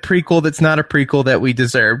be the prequel that's not a prequel that we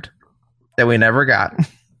deserved, that we never got.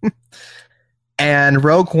 And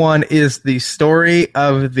Rogue One is the story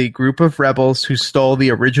of the group of rebels who stole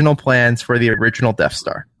the original plans for the original Death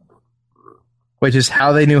Star. which is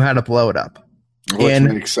how they knew how to blow it up. Which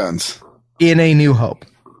makes sense. In A New Hope.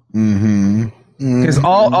 Mm-hmm. Because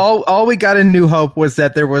all we got in New Hope was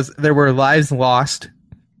that there were lives lost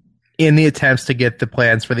in the attempts to get the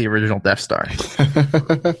plans for the original Death Star.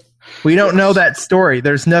 We don't know that story.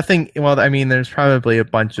 There's nothing. Well, I mean, there's probably a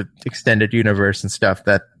bunch of extended universe and stuff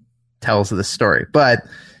that tells the story, but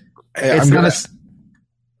it's not.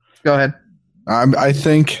 Go ahead. I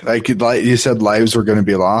think, like you said, lives were going to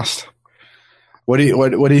be lost. What do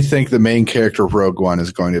you think the main character of Rogue One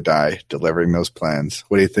is going to die delivering those plans?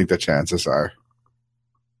 What do you think the chances are?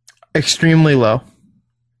 Extremely low.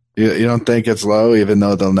 You don't think it's low, even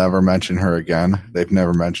though they'll never mention her again? They've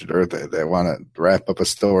never mentioned her. They want to wrap up a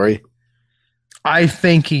story. I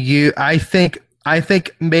think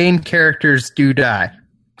main characters do die.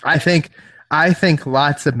 I think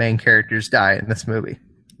lots of main characters die in this movie.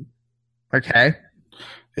 Okay?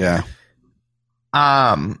 Yeah.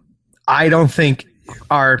 I don't think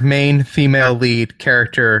our main female lead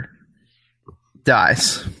character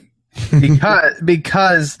dies.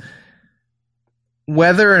 Because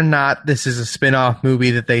whether or not this is a spin-off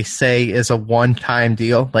movie that they say is a one-time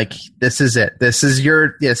deal, like this is it. This is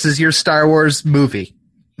your Star Wars movie.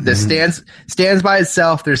 This stands by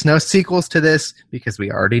itself. There's no sequels to this because we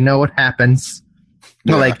already know what happens.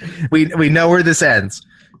 Yeah. Like we know where this ends,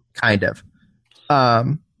 kind of.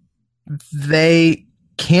 They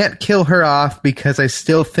can't kill her off because I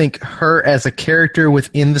still think her as a character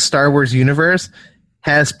within the Star Wars universe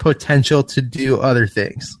has potential to do other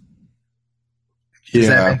things. Does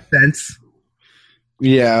that make sense?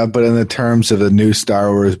 Yeah, but in the terms of the new Star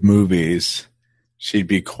Wars movies, she'd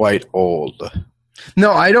be quite old.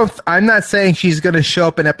 No, I'm not saying she's going to show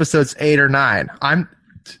up in episodes 8 or 9.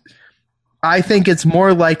 I think it's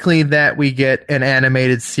more likely that we get an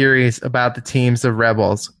animated series about the teams of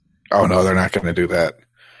Rebels. Oh no, they're not going to do that.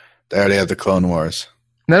 They already have the Clone Wars.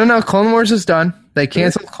 No. Clone Wars is done. They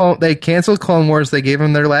canceled Clone Wars. They gave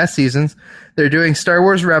them their last seasons. They're doing Star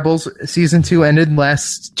Wars Rebels. Season 2 ended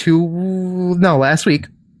last week.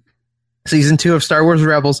 Season 2 of Star Wars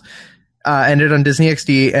Rebels ended on Disney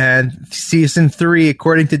XD, and season 3,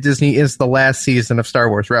 according to Disney, is the last season of Star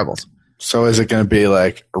Wars Rebels. So is it going to be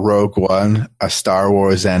like Rogue One, a Star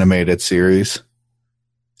Wars animated series?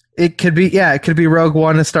 It could be, yeah. It could be Rogue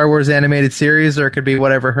One, a Star Wars animated series, or it could be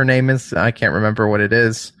whatever her name is. I can't remember what it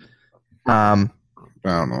is. I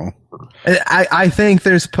don't know. I think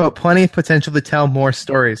there's plenty of potential to tell more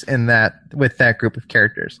stories in that with that group of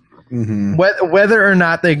characters. Mm-hmm. Whether or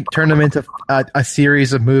not they turn them into a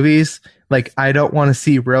series of movies, like I don't want to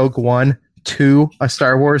see Rogue One 2 a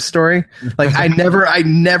Star Wars story. Like I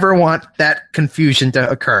never want that confusion to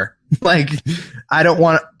occur. Like I don't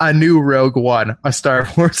want a new Rogue One a Star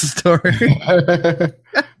Wars story.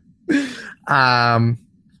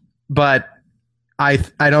 But I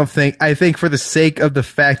think for the sake of the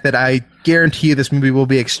fact that I guarantee you this movie will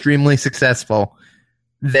be extremely successful,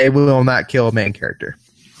 they will not kill a main character.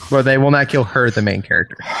 Or they will not kill her, the main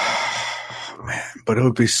character. Man, but it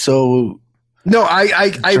would be so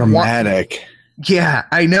dramatic. Yeah,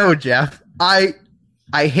 I know, Jeff. I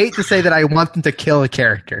hate to say that I want them to kill a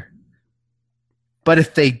character. But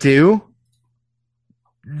if they do,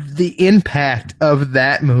 the impact of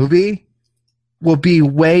that movie will be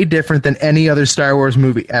way different than any other Star Wars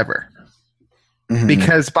movie ever. Mm-hmm.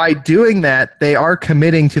 Because by doing that, they are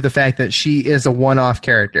committing to the fact that she is a one-off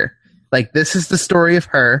character. Like, this is the story of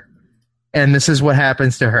her, and this is what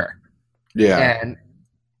happens to her. Yeah. And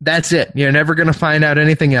that's it. You're never going to find out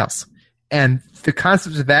anything else. And the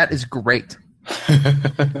concept of that is great.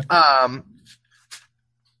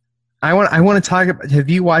 I want to talk about, have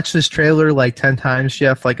you watched this trailer like 10 times,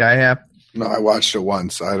 Jeff, like I have? No, I watched it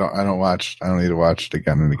once. I don't need to watch it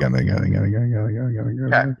again and again and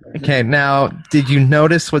again. Okay, now, did you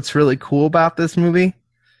notice what's really cool about this movie?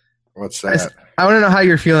 What's that? I want to know how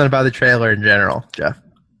you're feeling about the trailer in general, Jeff.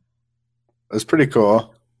 It's pretty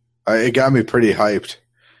cool. It got me pretty hyped.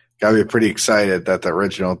 Got me pretty excited that the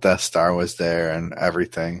original Death Star was there and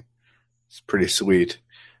everything. It's pretty sweet.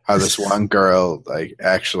 How this one girl, the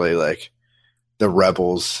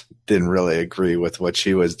rebels didn't really agree with what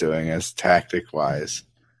she was doing as tactic-wise.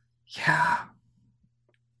 Yeah.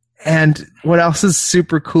 And what else is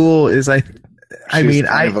super cool is she's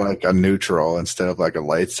like a neutral instead of like a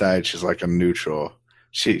light side. She's like a neutral.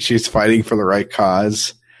 She's fighting for the right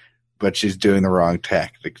cause, but she's doing the wrong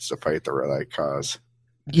tactics to fight the right cause.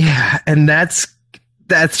 Yeah, and that's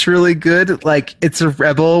really good. Like, it's a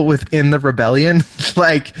rebel within the rebellion.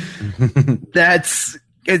 Like,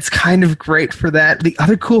 it's kind of great for that. The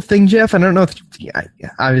other cool thing, Jeff, I don't know if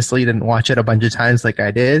obviously you didn't watch it a bunch of times like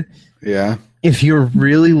I did. Yeah. if you're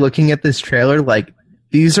really looking at this trailer, like,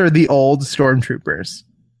 these are the old stormtroopers.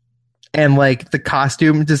 And, like, the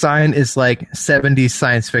costume design is, like, 70s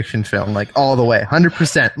science fiction film, like, all the way,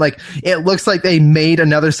 100%. Like, it looks like they made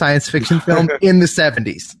another science fiction film in the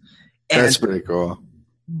 70s. And that's pretty cool.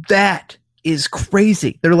 that is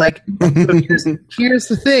crazy. They're like, here's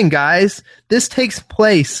the thing, guys. This takes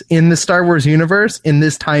place in the Star Wars universe in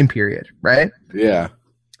this time period, right? Yeah.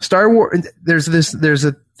 Star Wars. There's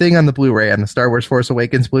a thing on the Blu-ray, on the Star Wars Force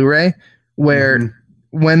Awakens Blu-ray, where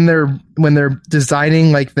when they're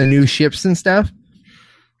designing like the new ships and stuff,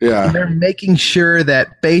 they're making sure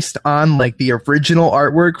that based on like the original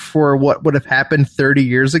artwork for what would have happened 30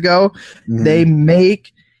 years ago, they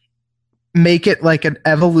make it like an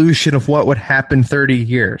evolution of what would happen 30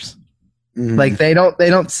 years. Like they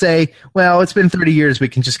don't say, well, it's been 30 years, we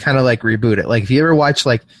can just kind of like reboot it. Like if you ever watch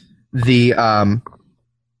like the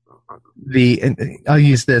I'll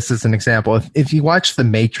use this as an example. If you watch The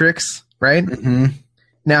Matrix, right?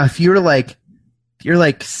 Now if you're like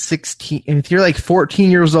 16, if you're like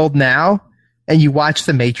 14 years old now and you watch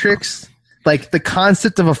The Matrix, like the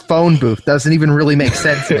concept of a phone booth doesn't even really make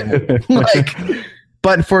sense anymore. Like,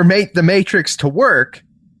 but for The Matrix to work,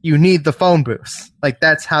 you need the phone booths. Like,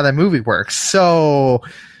 that's how that movie works. So,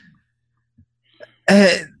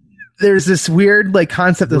 there's this weird, like,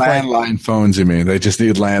 concept of landline phones, you mean? They just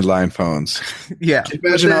need landline phones. Yeah. Can you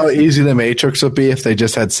imagine how easy The Matrix would be if they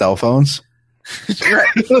just had cell phones? Right.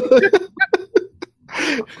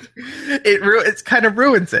 It kind of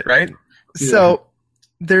ruins it, right? Yeah. So,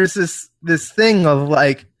 there's this thing of,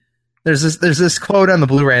 like, There's this quote on the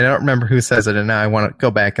Blu-ray, and I don't remember who says it, and now I want to go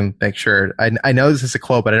back and make sure. I know this is a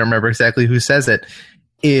quote, but I don't remember exactly who says it.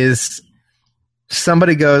 Is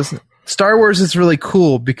somebody goes, Star Wars is really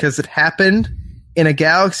cool because it happened in a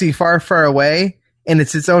galaxy far, far away, and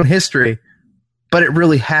it's its own history, but it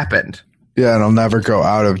really happened. Yeah, and it'll never go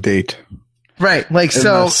out of date. Right, like,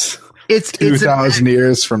 unless so it's 2,000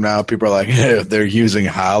 years from now, people are like, hey, they're using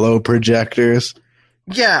holo projectors.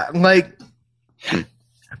 Yeah, like...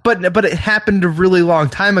 But it happened a really long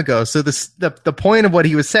time ago. So the point of what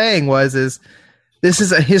he was saying is this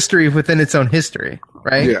is a history within its own history,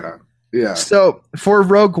 right? Yeah, yeah. So for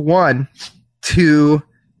Rogue One to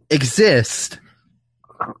exist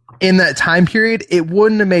in that time period, it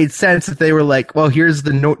wouldn't have made sense if they were like, well, here's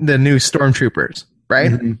the new stormtroopers,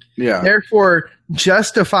 right? Yeah. Therefore,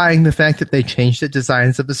 justifying the fact that they changed the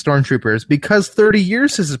designs of the stormtroopers because 30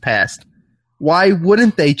 years has passed. Why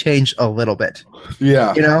wouldn't they change a little bit?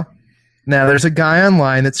 Yeah. You know? Now, there's a guy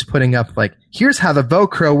online that's putting up, like, here's how the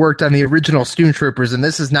Velcro worked on the original Stormtroopers, and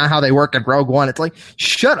this is not how they work in Rogue One. It's like,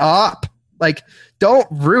 shut up. Like, don't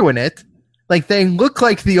ruin it. Like, they look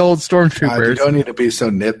like the old Stormtroopers. You don't need to be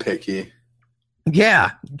so nitpicky.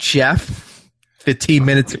 Yeah, Jeff. 15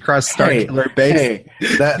 minutes across Star Killer base. Hey,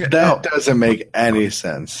 that doesn't make any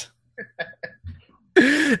sense.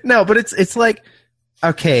 No, but it's like...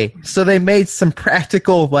 Okay, so they made some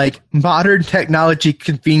practical, like, modern technology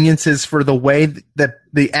conveniences for the way that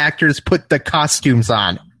the actors put the costumes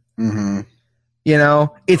on. Mm-hmm. You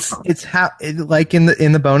know, it's how, like in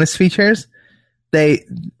the bonus features,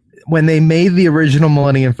 when they made the original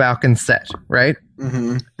Millennium Falcon set, right?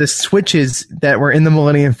 Mm-hmm. The switches that were in the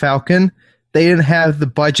Millennium Falcon, they didn't have the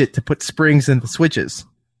budget to put springs in the switches,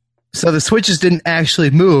 so the switches didn't actually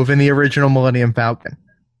move in the original Millennium Falcon.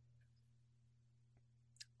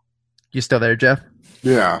 You still there, Jeff?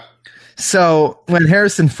 Yeah. So when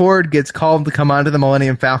Harrison Ford gets called to come onto the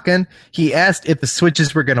Millennium Falcon, he asked if the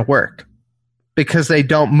switches were going to work because they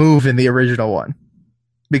don't move in the original one.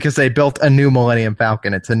 Because they built a new Millennium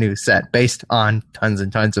Falcon. It's a new set based on tons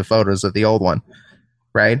and tons of photos of the old one,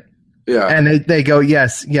 right? Yeah. And they go,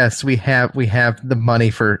 yes, we have the money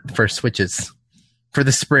for switches, for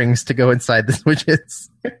the springs to go inside the switches.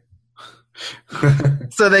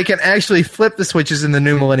 So they can actually flip the switches in the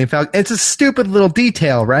new Millennium Falcon. It's a stupid little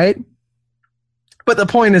detail, right? But the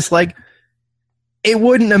point is, like, it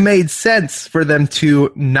wouldn't have made sense for them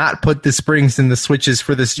to not put the springs in the switches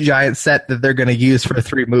for this giant set that they're going to use for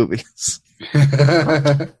 3 movies.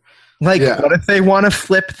 Like, what if they want to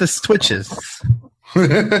flip the switches? You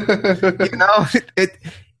know,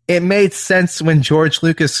 it made sense when George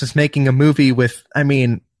Lucas was making a movie with, I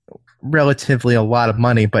mean, relatively a lot of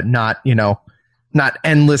money, but not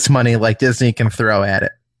endless money like Disney can throw at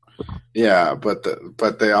it. Yeah,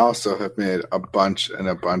 but they also have made a bunch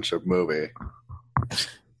of movie.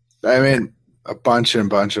 I mean, a bunch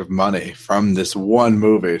of money from this one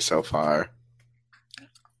movie so far.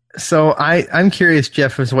 So I'm curious,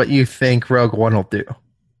 Jeff, is what you think Rogue One will do.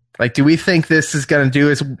 Like, do we think this is going to do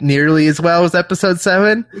as nearly as well as Episode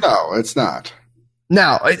 7? No, it's not.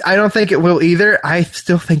 No, I don't think it will either. I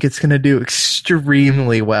still think it's going to do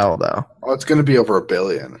extremely well, though. Oh, it's going to be over $1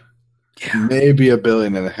 billion. Yeah. Maybe $1.5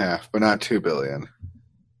 billion, but not $2 billion.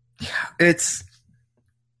 Yeah,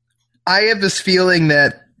 I have this feeling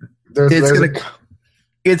that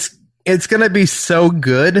it's going to be so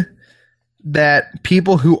good that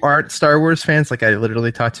people who aren't Star Wars fans, like I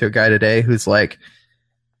literally talked to a guy today who's like,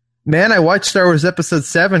 man, I watched Star Wars Episode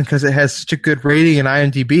 7 because it has such a good rating in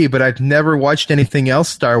IMDb, but I've never watched anything else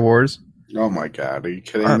Star Wars. Oh my God, are you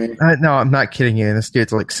kidding me? No, I'm not kidding you. This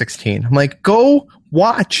dude's like 16. I'm like, go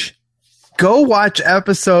watch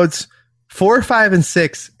episodes 4, 5, and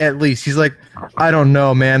 6 at least. He's like, I don't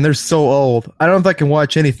know, man. They're so old. I don't know if I can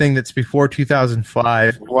watch anything that's before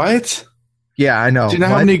 2005. What? Yeah, I know. Do you know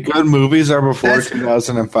how many good movies are before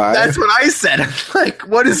 2005? That's what I said. I'm like,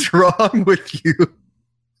 what is wrong with you?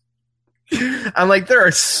 I'm like, there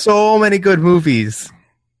are so many good movies.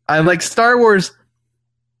 I'm like, Star Wars.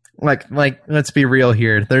 Like, let's be real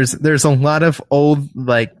here. There's a lot of old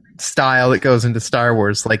like style that goes into Star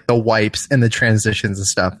Wars, like the wipes and the transitions and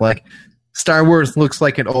stuff. Like, Star Wars looks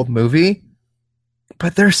like an old movie,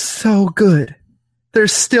 but they're so good. They're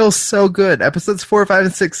still so good. Episodes 4, 5,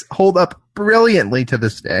 and 6 hold up brilliantly to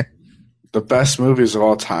this day. The best movies of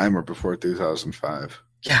all time are before 2005.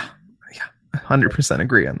 Yeah, 100%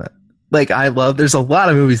 agree on that. Like, there's a lot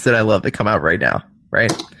of movies that I love that come out right now,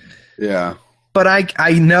 right? Yeah. But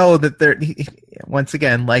I know that they're, once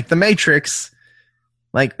again, like The Matrix,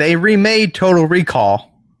 like they remade Total Recall.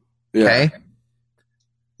 Yeah. Okay?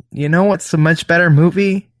 You know what's a much better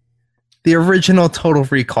movie? The original Total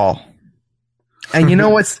Recall. And you know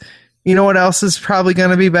what else is probably going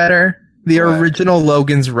to be better? The original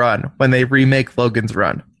Logan's Run, when they remake Logan's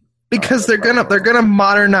Run. Because they're going to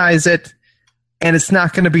modernize it, and it's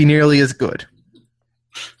not going to be nearly as good.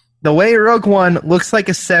 The way Rogue One looks like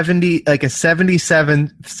a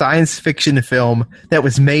 77 science fiction film that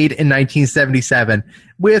was made in 1977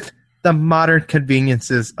 with the modern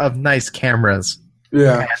conveniences of nice cameras.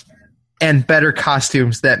 Yeah. And better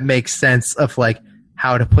costumes that make sense of like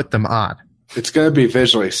how to put them on. It's going to be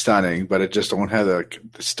visually stunning, but it just won't have the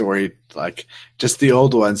story. Like, just the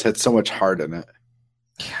old ones had so much heart in it.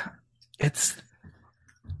 Yeah.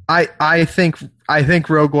 I think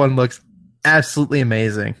Rogue One looks absolutely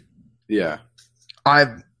amazing. Yeah.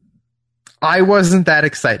 I wasn't that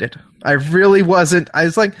excited. I really wasn't. I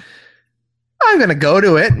was like, I'm going to go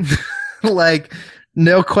to it. Like,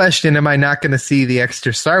 no question am I not going to see the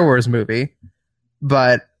extra Star Wars movie.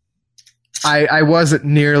 But I wasn't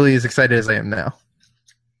nearly as excited as I am now.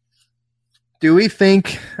 Do we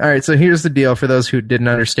think... All right, so here's the deal for those who didn't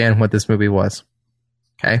understand what this movie was.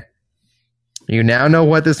 Okay? You now know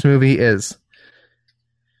what this movie is.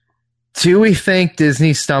 Do we think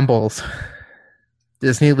Disney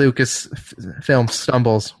Lucasfilm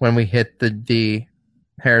stumbles when we hit the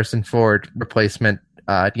Harrison Ford replacement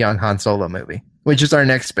young Han Solo movie, which is our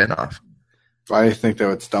next spinoff? Why do you think they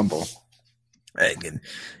would stumble?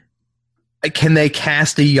 Can they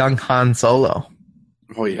cast a young Han Solo?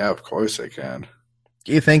 Oh yeah, of course they can.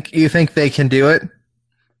 You think they can do it?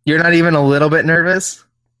 You're not even a little bit nervous?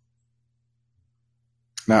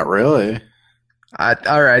 Not really.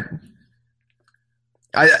 All right.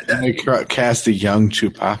 They cast a young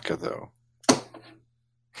Chewbacca, though.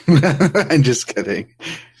 I'm just kidding.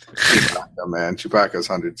 Chewbacca, man. Chewbacca's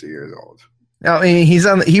hundreds of years old. No, I mean,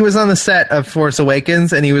 he was on the set of Force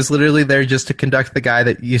Awakens, and he was literally there just to conduct the guy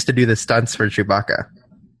that used to do the stunts for Chewbacca,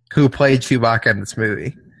 who played Chewbacca in this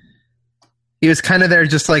movie. He was kind of there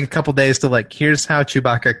just like a couple days to like, here's how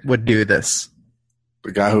Chewbacca would do this.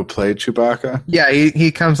 The guy who played Chewbacca? Yeah,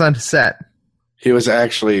 he comes onto set. He was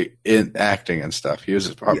actually in acting and stuff. He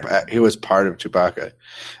was part of Chewbacca.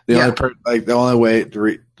 The only way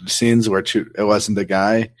scenes where it wasn't the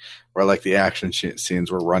guy, where like the action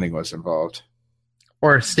scenes where running was involved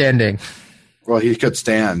or standing. Well, he could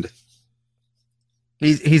stand.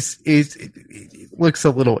 He looks a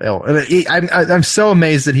little ill, and I'm so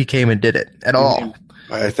amazed that he came and did it at all.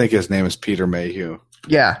 I think his name is Peter Mayhew.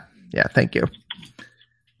 Yeah. Thank you.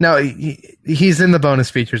 No, he's in the bonus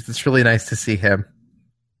features. It's really nice to see him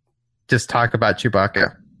just talk about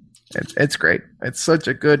Chewbacca. It's great. It's such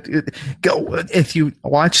a good go. If you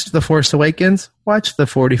watched The Force Awakens, watch the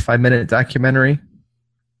 45-minute documentary.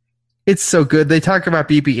 It's so good. They talk about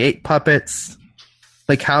BB-8 puppets,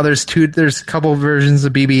 like how there's a couple versions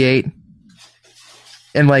of BB-8,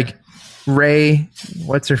 and like Rey,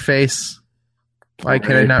 what's her face? Why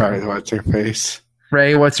can I not? What's her face?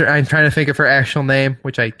 Rey, I'm trying to think of her actual name,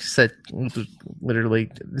 which I said literally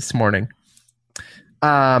this morning.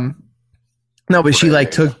 No, but she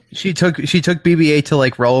took BB-8 to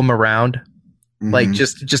like roll him around like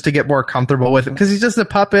just to get more comfortable with him because he's just a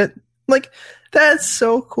puppet. Like, that's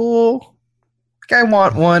so cool. Like, I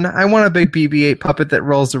want one. I want a big BB-8 puppet that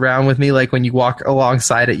rolls around with me. Like when you walk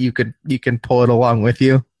alongside it, you can pull it along with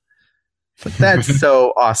you. But that's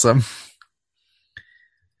so awesome.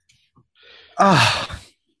 Oh,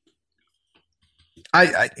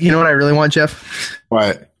 I you know what I really want, Jeff?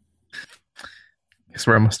 What? Because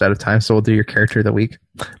we're almost out of time, so we'll do your character of the week.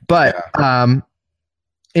 But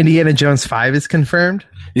Indiana Jones 5 is confirmed.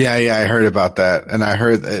 Yeah, I heard about that, and I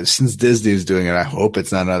heard that since Disney's doing it, I hope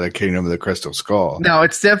it's not another Kingdom of the Crystal Skull. No,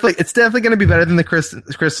 it's definitely going to be better than the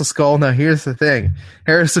Crystal Skull. Now, here's the thing: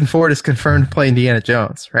 Harrison Ford is confirmed to play Indiana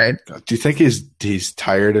Jones, right? Do you think he's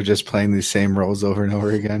tired of just playing these same roles over and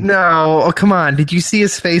over again? No, oh come on! Did you see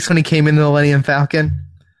his face when he came in the Millennium Falcon?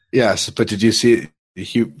 Yes, but did you see?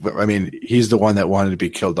 He's the one that wanted to be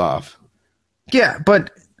killed off. Yeah, but.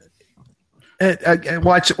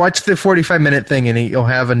 Watch the 45-minute thing, and you'll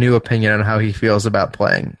have a new opinion on how he feels about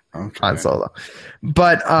playing Han Solo.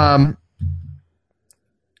 But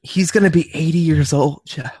he's going to be 80 years old,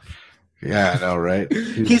 Jeff. Yeah, I know, right?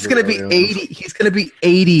 He's going to be 80. He's going to be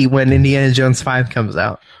 80 when Indiana Jones 5 comes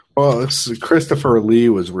out. Well, Christopher Lee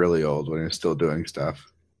was really old when he was still doing stuff.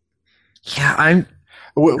 Yeah,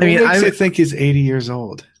 What makes you think he's 80 years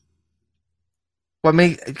old? What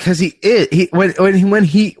because he is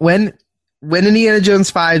when Indiana Jones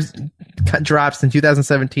 5 drops in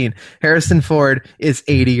 2017, Harrison Ford is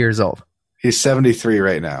 80 years old. He's 73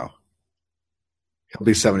 right now. He'll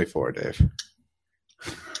be 74, Dave.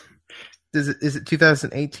 Is it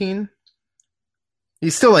 2018?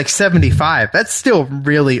 He's still like 75. That's still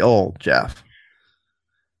really old, Jeff.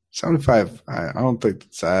 75, I don't think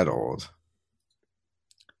it's that old.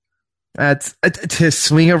 That's to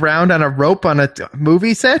swing around on a rope on a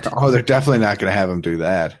movie set. Oh, they're definitely not going to have him do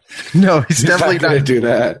that. No, he's definitely not going to do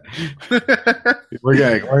that. We're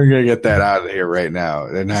gonna get that out of here right now.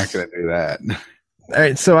 They're not going to do that. All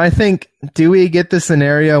right, so I think, do we get the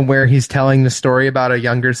scenario where he's telling the story about a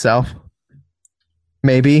younger self?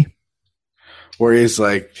 Maybe. Where he's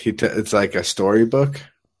like it's like a storybook.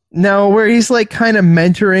 No, where he's like kind of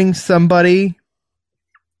mentoring somebody.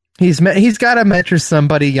 He's got to mentor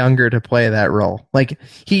somebody younger to play that role. Like,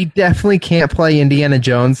 he definitely can't play Indiana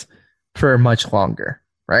Jones for much longer,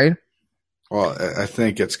 right? Well, I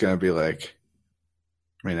think it's going to be like,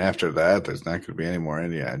 after that, there's not going to be any more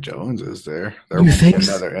Indiana Jones, is there? There won't be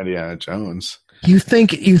another Indiana Jones. You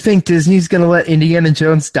think Disney's going to let Indiana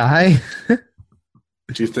Jones die? Do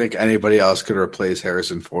you think anybody else could replace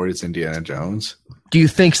Harrison Ford as Indiana Jones? Do you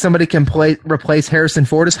think somebody can replace Harrison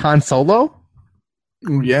Ford as Han Solo?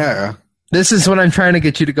 Yeah. This is what I'm trying to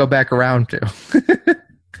get you to go back around to.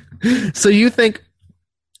 So you think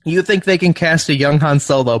they can cast a young Han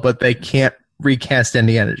Solo, but they can't recast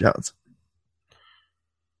Indiana Jones?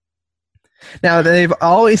 Now, they've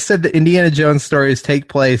always said that Indiana Jones stories take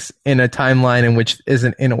place in a timeline in which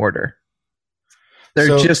isn't in order.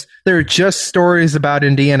 They're just stories about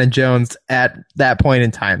Indiana Jones at that point in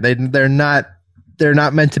time. They're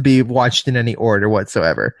not meant to be watched in any order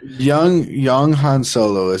whatsoever. Young Han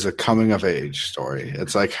Solo is a coming of age story.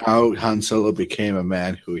 It's like how Han Solo became a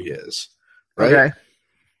man who he is. Right?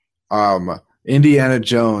 Okay. Indiana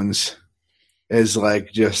Jones is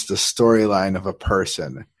like just the storyline of a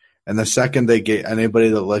person. And the second they get anybody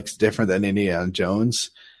that looks different than Indiana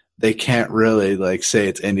Jones, they can't really like say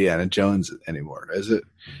it's Indiana Jones anymore, is it?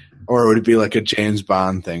 Or would it be like a James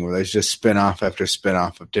Bond thing where there's just spin-off after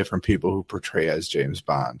spin-off of different people who portray as James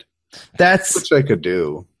Bond? Which they could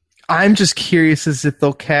do. I'm just curious as if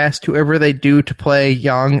they'll cast whoever they do to play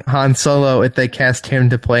young Han Solo if they cast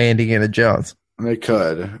him to play Indiana Jones. They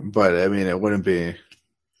could, but it wouldn't be.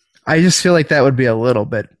 I just feel like that would be a little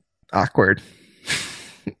bit awkward.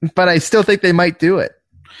 But I still think they might do it.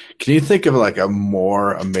 Can you think of like a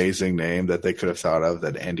more amazing name that they could have thought of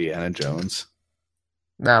than Indiana Jones?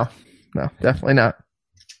 No, definitely not.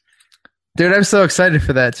 Dude, I'm so excited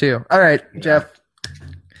for that too. All right, yeah. Jeff.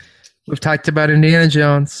 We've talked about Indiana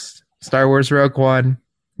Jones, Star Wars Rogue One,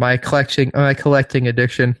 my collecting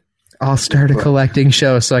addiction. I'll start a collecting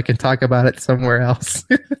show so I can talk about it somewhere else.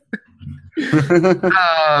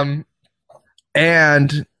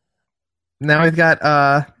 And now we've got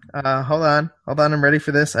hold on, I'm ready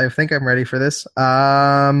for this. I think I'm ready for this.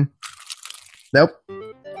 Nope.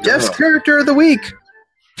 Jeff's character of the week.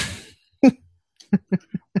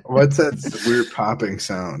 What's that weird popping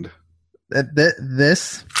sound?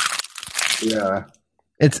 This? Yeah.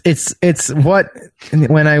 It's what,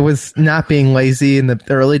 when I was not being lazy in the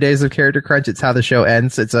early days of Character Crunch, it's how the show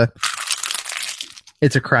ends. It's a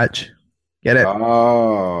crutch. Get it?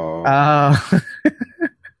 Oh.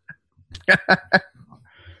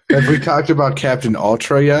 Have we talked about Captain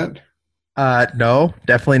Ultra yet? No,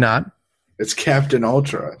 definitely not. It's Captain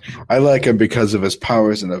Ultra. I like him because of his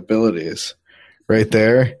powers and abilities. Right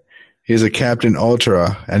there, he's a Captain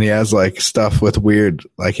Ultra, and he has like stuff with weird,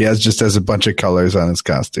 like he has a bunch of colors on his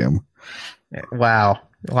costume. Wow,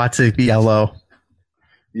 lots of yellow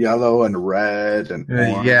And red and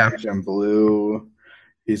orange and blue.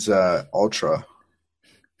 He's Ultra.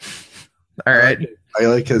 All right. I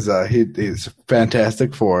like his he's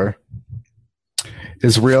Fantastic Four.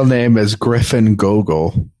 His real name is Griffin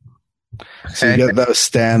Gogol. Okay. So you get those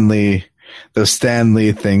Stan Lee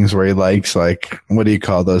things where he likes, like, what do you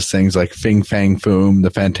call those things? Like Fing Fang Foom, the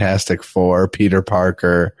Fantastic Four, Peter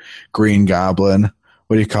Parker, Green Goblin.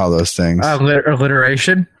 What do you call those things?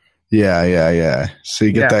 Alliteration? Yeah. So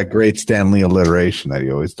you get that great Stan Lee alliteration that he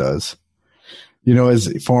always does. You know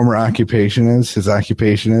his former occupation is? His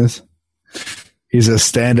occupation is? He's a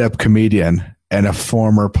stand-up comedian and a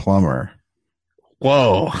former plumber.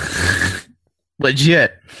 Whoa.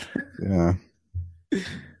 Legit. Yeah.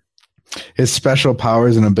 His special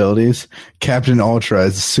powers and abilities: Captain Ultra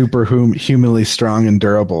is superhumanly strong and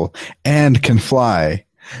durable and can fly.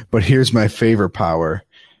 But here's my favorite power.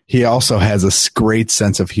 He also has a great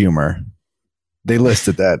sense of humor. They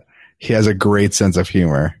listed that. He has a great sense of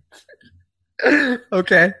humor.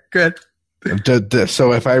 Okay, good.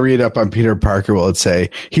 So if I read up on Peter Parker, will it say,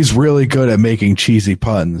 he's really good at making cheesy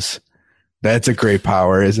puns? That's a great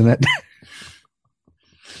power, isn't it?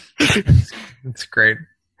 That's great.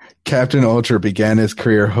 Captain Ultra began his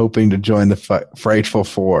career hoping to join the Frightful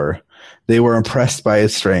Four. They were impressed by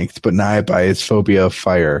his strength, but not by his phobia of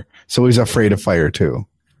fire. So he's afraid of fire too.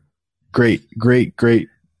 Great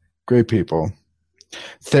people.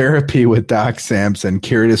 Therapy with Doc Samson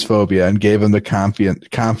cured his phobia and gave him the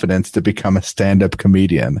confidence to become a stand-up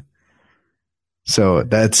comedian. So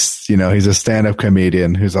that's, he's a stand-up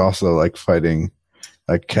comedian who's also like fighting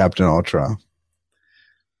like Captain Ultra.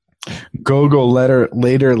 Gogol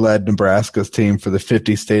later led Nebraska's team for the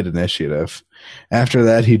 50 State Initiative. After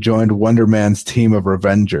that, he joined Wonder Man's team of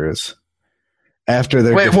Revengers. After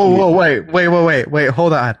their wait,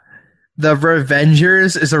 hold on. The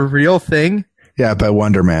Revengers is a real thing? Yeah, by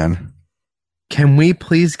Wonder Man. Can we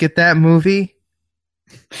please get that movie?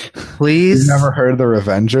 Please? You've never heard of the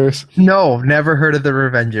Revengers? No, never heard of the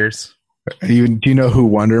Revengers. Do you know who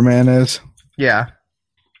Wonder Man is? Yeah.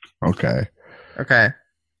 Okay.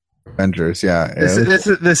 Avengers, yeah.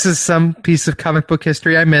 This is some piece of comic book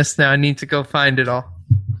history I missed. Now I need to go find it all.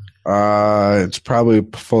 It's probably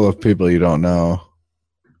full of people you don't know.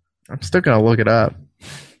 I'm still gonna look it up.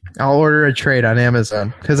 I'll order a trade on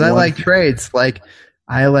Amazon because I like trades. Like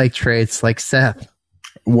Seth.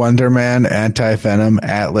 Wonder Man, Anti-Venom,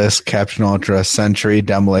 Atlas, Captain Ultra, Sentry,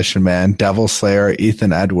 Demolition Man, Devil Slayer,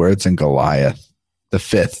 Ethan Edwards, and Goliath, the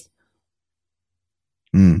fifth.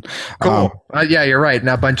 Cool. Yeah, you're right.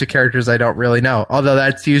 Now a bunch of characters I don't really know, although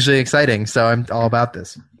that's usually exciting. So I'm all about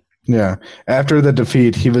this. Yeah. After the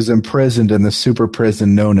defeat, he was imprisoned in the super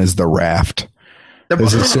prison known as the Raft.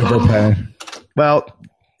 There's a super pen. Well,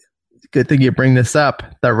 good thing you bring this up.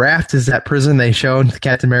 The Raft is that prison they showed the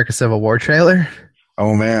Captain America Civil War trailer.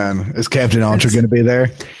 Oh man, is Captain Ultra going to be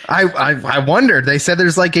there? I wondered. They said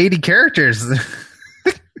there's like 80 characters.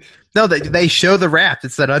 No, they show the Raft.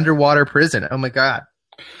 It's that underwater prison. Oh my god.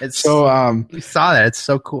 We saw that. It's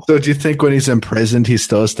so cool. So do you think when he's imprisoned, he's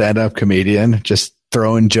still a stand-up comedian, just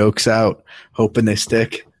throwing jokes out, hoping they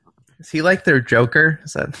stick? Is he like their Joker?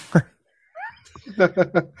 Is that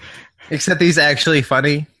except he's actually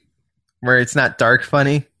funny, where it's not dark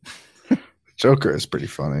funny. Joker is pretty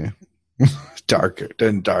funny. Darker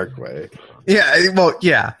in dark way. Yeah, well,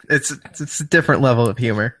 yeah. It's a different level of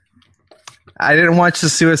humor. I didn't watch the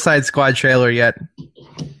Suicide Squad trailer yet.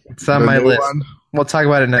 It's on my list. One? We'll talk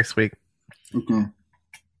about it next week. Okay.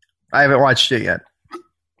 I haven't watched it yet.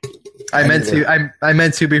 I meant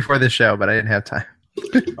to before the show, but I didn't have time.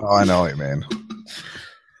 Oh, I know what you mean.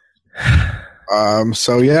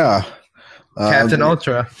 So yeah. Captain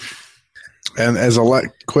Ultra. And as a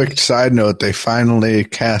quick side note, they finally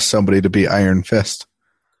cast somebody to be Iron Fist.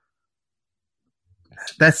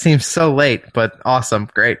 That seems so late, but awesome.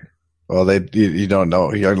 Great. Well, you don't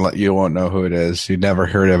know. You won't know who it is. You never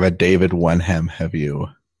heard of a David Wenham, have you?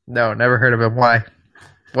 No, never heard of him. Why?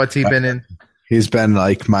 What's he been in? He's been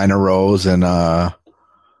like minor roles in have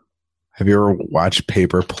you ever watched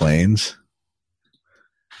Paper Planes?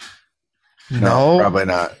 No, probably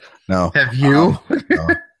not. No. Have you? No.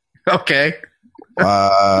 Okay.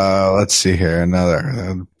 Let's see here.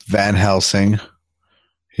 Another Van Helsing.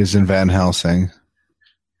 He's in Van Helsing.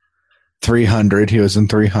 300. He was in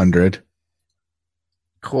 300.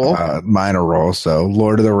 Cool. Minor role. So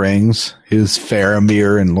Lord of the Rings. He was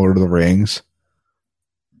Faramir in Lord of the Rings.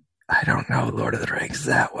 I don't know Lord of the Rings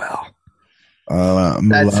that well.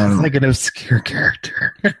 That sounds like an obscure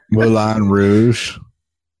character. Moulin Rouge.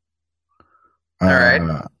 All right.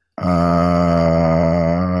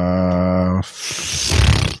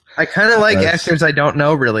 I kind of like actors I don't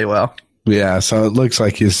know really well. Yeah, so it looks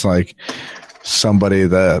like he's like somebody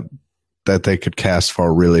that they could cast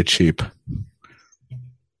for really cheap.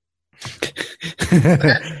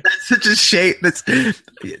 That's such a shame.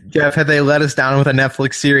 Jeff, have they let us down with a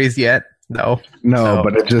Netflix series yet? No,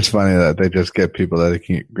 but it's just funny that they just get people that they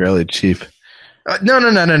can get really cheap.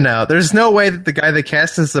 No. There's no way that the guy that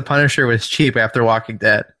cast as the Punisher was cheap after Walking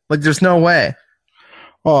Dead. Like, there's no way.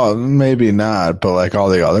 Well, maybe not, but like all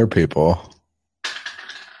the other people.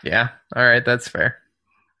 Yeah. All right. That's fair.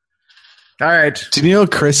 All right. Do you know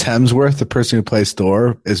Chris Hemsworth, the person who plays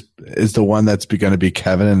Thor, is the one that's going to be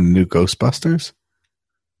Kevin in the new Ghostbusters?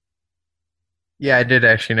 Yeah, I did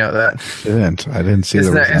actually know that. I didn't see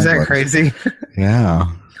that. Is that crazy?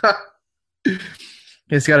 Yeah.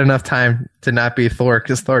 He's got enough time to not be Thor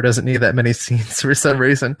because Thor doesn't need that many scenes for some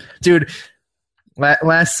reason. Dude,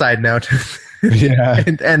 last side note. Yeah.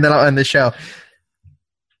 and then I'll end the show.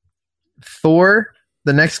 Thor,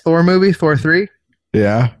 the next Thor movie, Thor 3.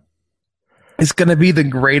 Yeah. It's going to be the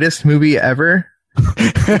greatest movie ever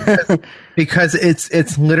because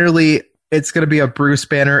it's literally, it's going to be a Bruce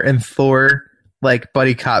Banner and Thor like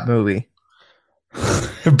buddy cop movie.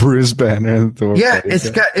 Bruce Banner and Thor. Yeah, it's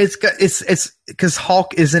because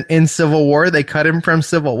Hulk isn't in Civil War. They cut him from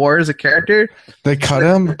Civil War as a character. They cut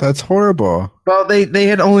him? That's horrible. Well, they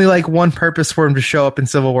had only like one purpose for him to show up in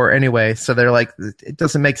Civil War anyway, so they're like, it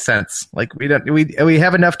doesn't make sense. Like we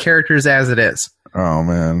have enough characters as it is. Oh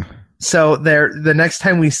man. So the next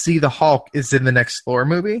time we see the Hulk is in the next Thor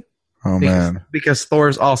movie. Oh man. Because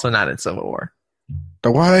Thor's also not in Civil War.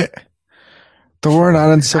 The what? Thor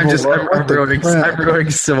not in Civil War? I'm ruining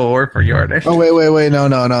Civil War for you, Arnie. Oh, wait.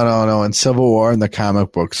 No. In Civil War, in the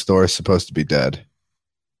comic books, Thor is supposed to be dead.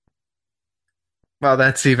 Well,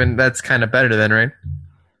 that's kind of better then, right?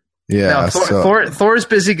 Yeah. No, Thor's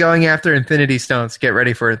busy going after Infinity Stones. Get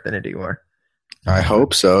ready for Infinity War. I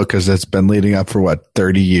hope so, because it's been leading up for,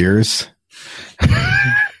 30 years?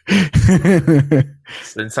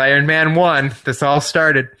 Since Iron Man 1, this all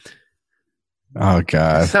started. Oh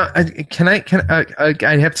God! So,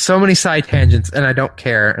 I have so many side tangents, and I don't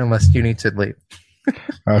care unless you need to leave.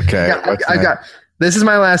 Okay. Yeah, I got this is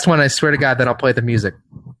my last one. I swear to God that I'll play the music.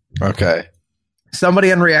 Okay.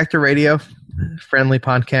 Somebody on Reactor Radio, friendly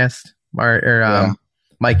podcast,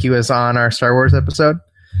 Mikey was on our Star Wars episode.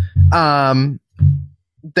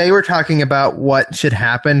 They were talking about what should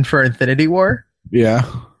happen for Infinity War. Yeah.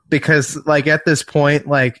 Because at this point,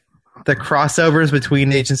 the crossovers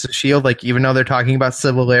between Agents of S.H.I.E.L.D., even though they're talking about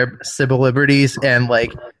civil liberties and,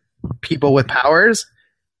 people with powers,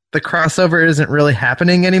 the crossover isn't really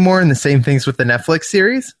happening anymore, and the same things with the Netflix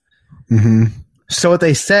series. Mm-hmm. So what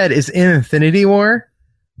they said is in Infinity War,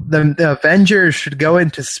 the Avengers should go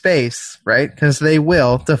into space, right? Because they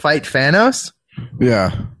will, to fight Thanos.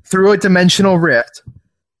 Yeah. Through a dimensional rift.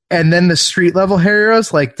 And then the street-level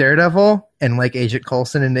heroes like Daredevil and Agent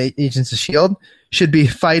Coulson and Agents of S.H.I.E.L.D. should be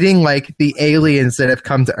fighting the aliens that have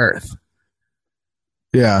come to Earth.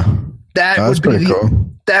 Yeah. That's pretty cool.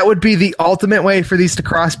 That would be the ultimate way for these to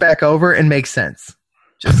cross back over and make sense.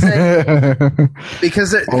 Just saying.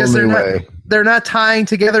 because they're not tying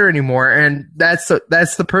together anymore, and that's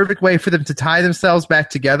the perfect way for them to tie themselves back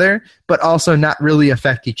together, but also not really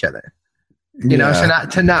affect each other. You know,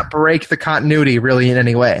 to not break the continuity really in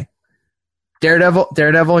any way.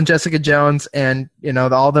 Daredevil and Jessica Jones and,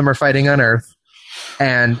 all of them are fighting on Earth,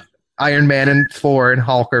 and Iron Man and Thor and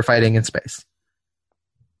Hulk are fighting in space.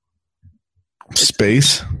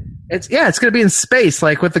 Space? It's going to be in space,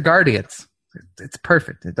 with the Guardians. It's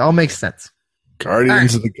perfect. It all makes sense.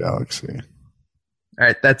 Guardians of the Galaxy. All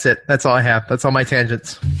right, that's it. That's all I have. That's all my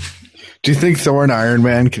tangents. Do you think Thor and Iron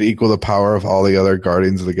Man could equal the power of all the other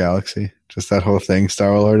Guardians of the Galaxy? Just that whole thing,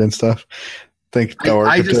 Star-Lord and stuff? Think Thor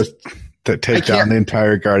could just take down the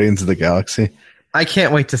entire Guardians of the Galaxy? I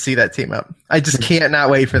can't wait to see that team up. I just can't not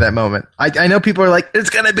wait for that moment. I know people are like, it's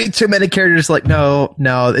going to be too many characters. No,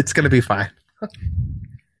 it's going to be fine.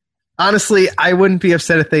 Honestly, I wouldn't be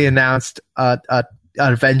upset if they announced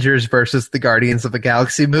Avengers versus the Guardians of the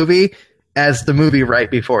Galaxy movie as the movie right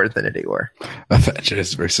before Infinity War.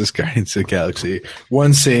 Avengers versus Guardians of the Galaxy.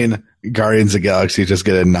 One scene, Guardians of the Galaxy just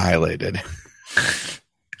get annihilated.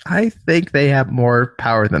 I think they have more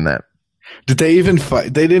power than that. Did they even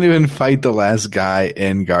fight? They didn't even fight the last guy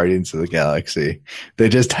in Guardians of the Galaxy. They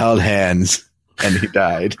just held hands. and he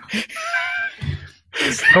died.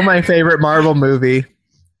 Still my favorite Marvel movie.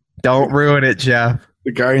 Don't ruin it, Jeff.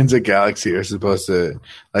 The Guardians of the Galaxy are supposed to,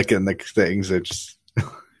 like in the things, they're just...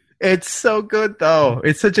 It's so good, though.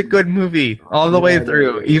 It's such a good movie all the way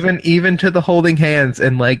through, even to the holding hands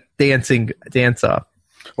and like dance off.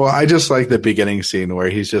 Well, I just like the beginning scene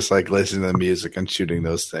where he's just like listening to the music and shooting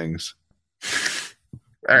those things.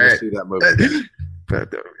 All right, see that movie.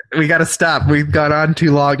 We got to stop. We've gone on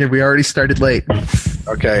too long, and we already started late.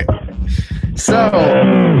 Okay.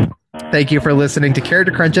 So, thank you for listening to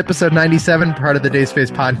Character Crunch episode 97, part of the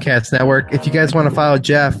Dayspace Podcast Network. If you guys want to follow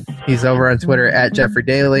Jeff, he's over on Twitter at Jeffrey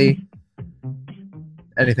Daly.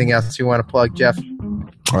 Anything else you want to plug, Jeff?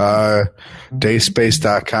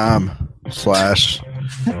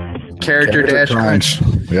 Dayspace.com/character-crunch.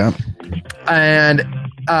 Yeah. And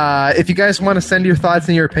if you guys want to send your thoughts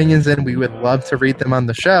and your opinions in, we would love to read them on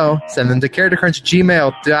the show. Send them to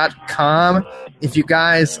charactercrunch@gmail.com. If you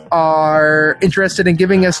guys are interested in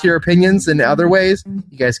giving us your opinions in other ways,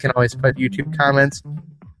 you guys can always put YouTube comments.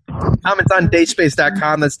 Comments on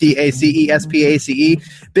dayspace.com. That's DACESPACE.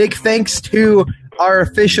 Big thanks to our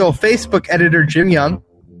official Facebook editor, Jim Young,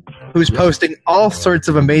 who's posting all sorts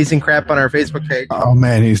of amazing crap on our Facebook page. Oh,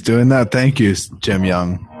 man, he's doing that. Thank you, Jim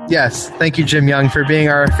Young. Yes, thank you, Jim Young, for being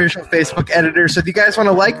our official Facebook editor. So if you guys want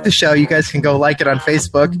to like the show, you guys can go like it on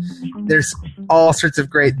Facebook. There's all sorts of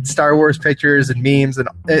great Star Wars pictures and memes. And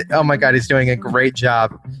oh my God, he's doing a great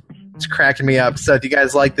job. It's cracking me up. So if you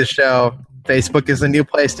guys like the show, Facebook is a new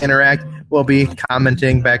place to interact. We'll be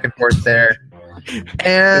commenting back and forth there.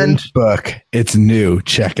 And Facebook, it's new.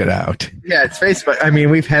 Check it out. Yeah, it's Facebook. I mean,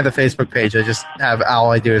 we've had the Facebook page.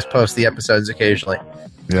 All I do is post the episodes occasionally.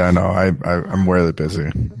 Yeah, I know. I'm really busy.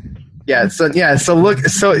 Yeah, so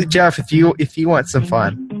Jeff, if you want some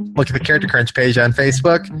fun, look at the Character Crunch page on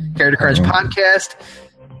Facebook, Character Crunch Podcast,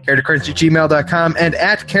 charactercrunch@gmail.com, and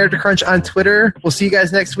at Character Crunch on Twitter. We'll see you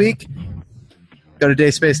guys next week. Go to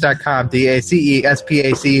dayspace.com,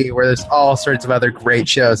 DACESPACE, where there's all sorts of other great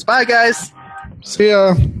shows. Bye, guys. See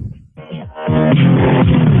ya.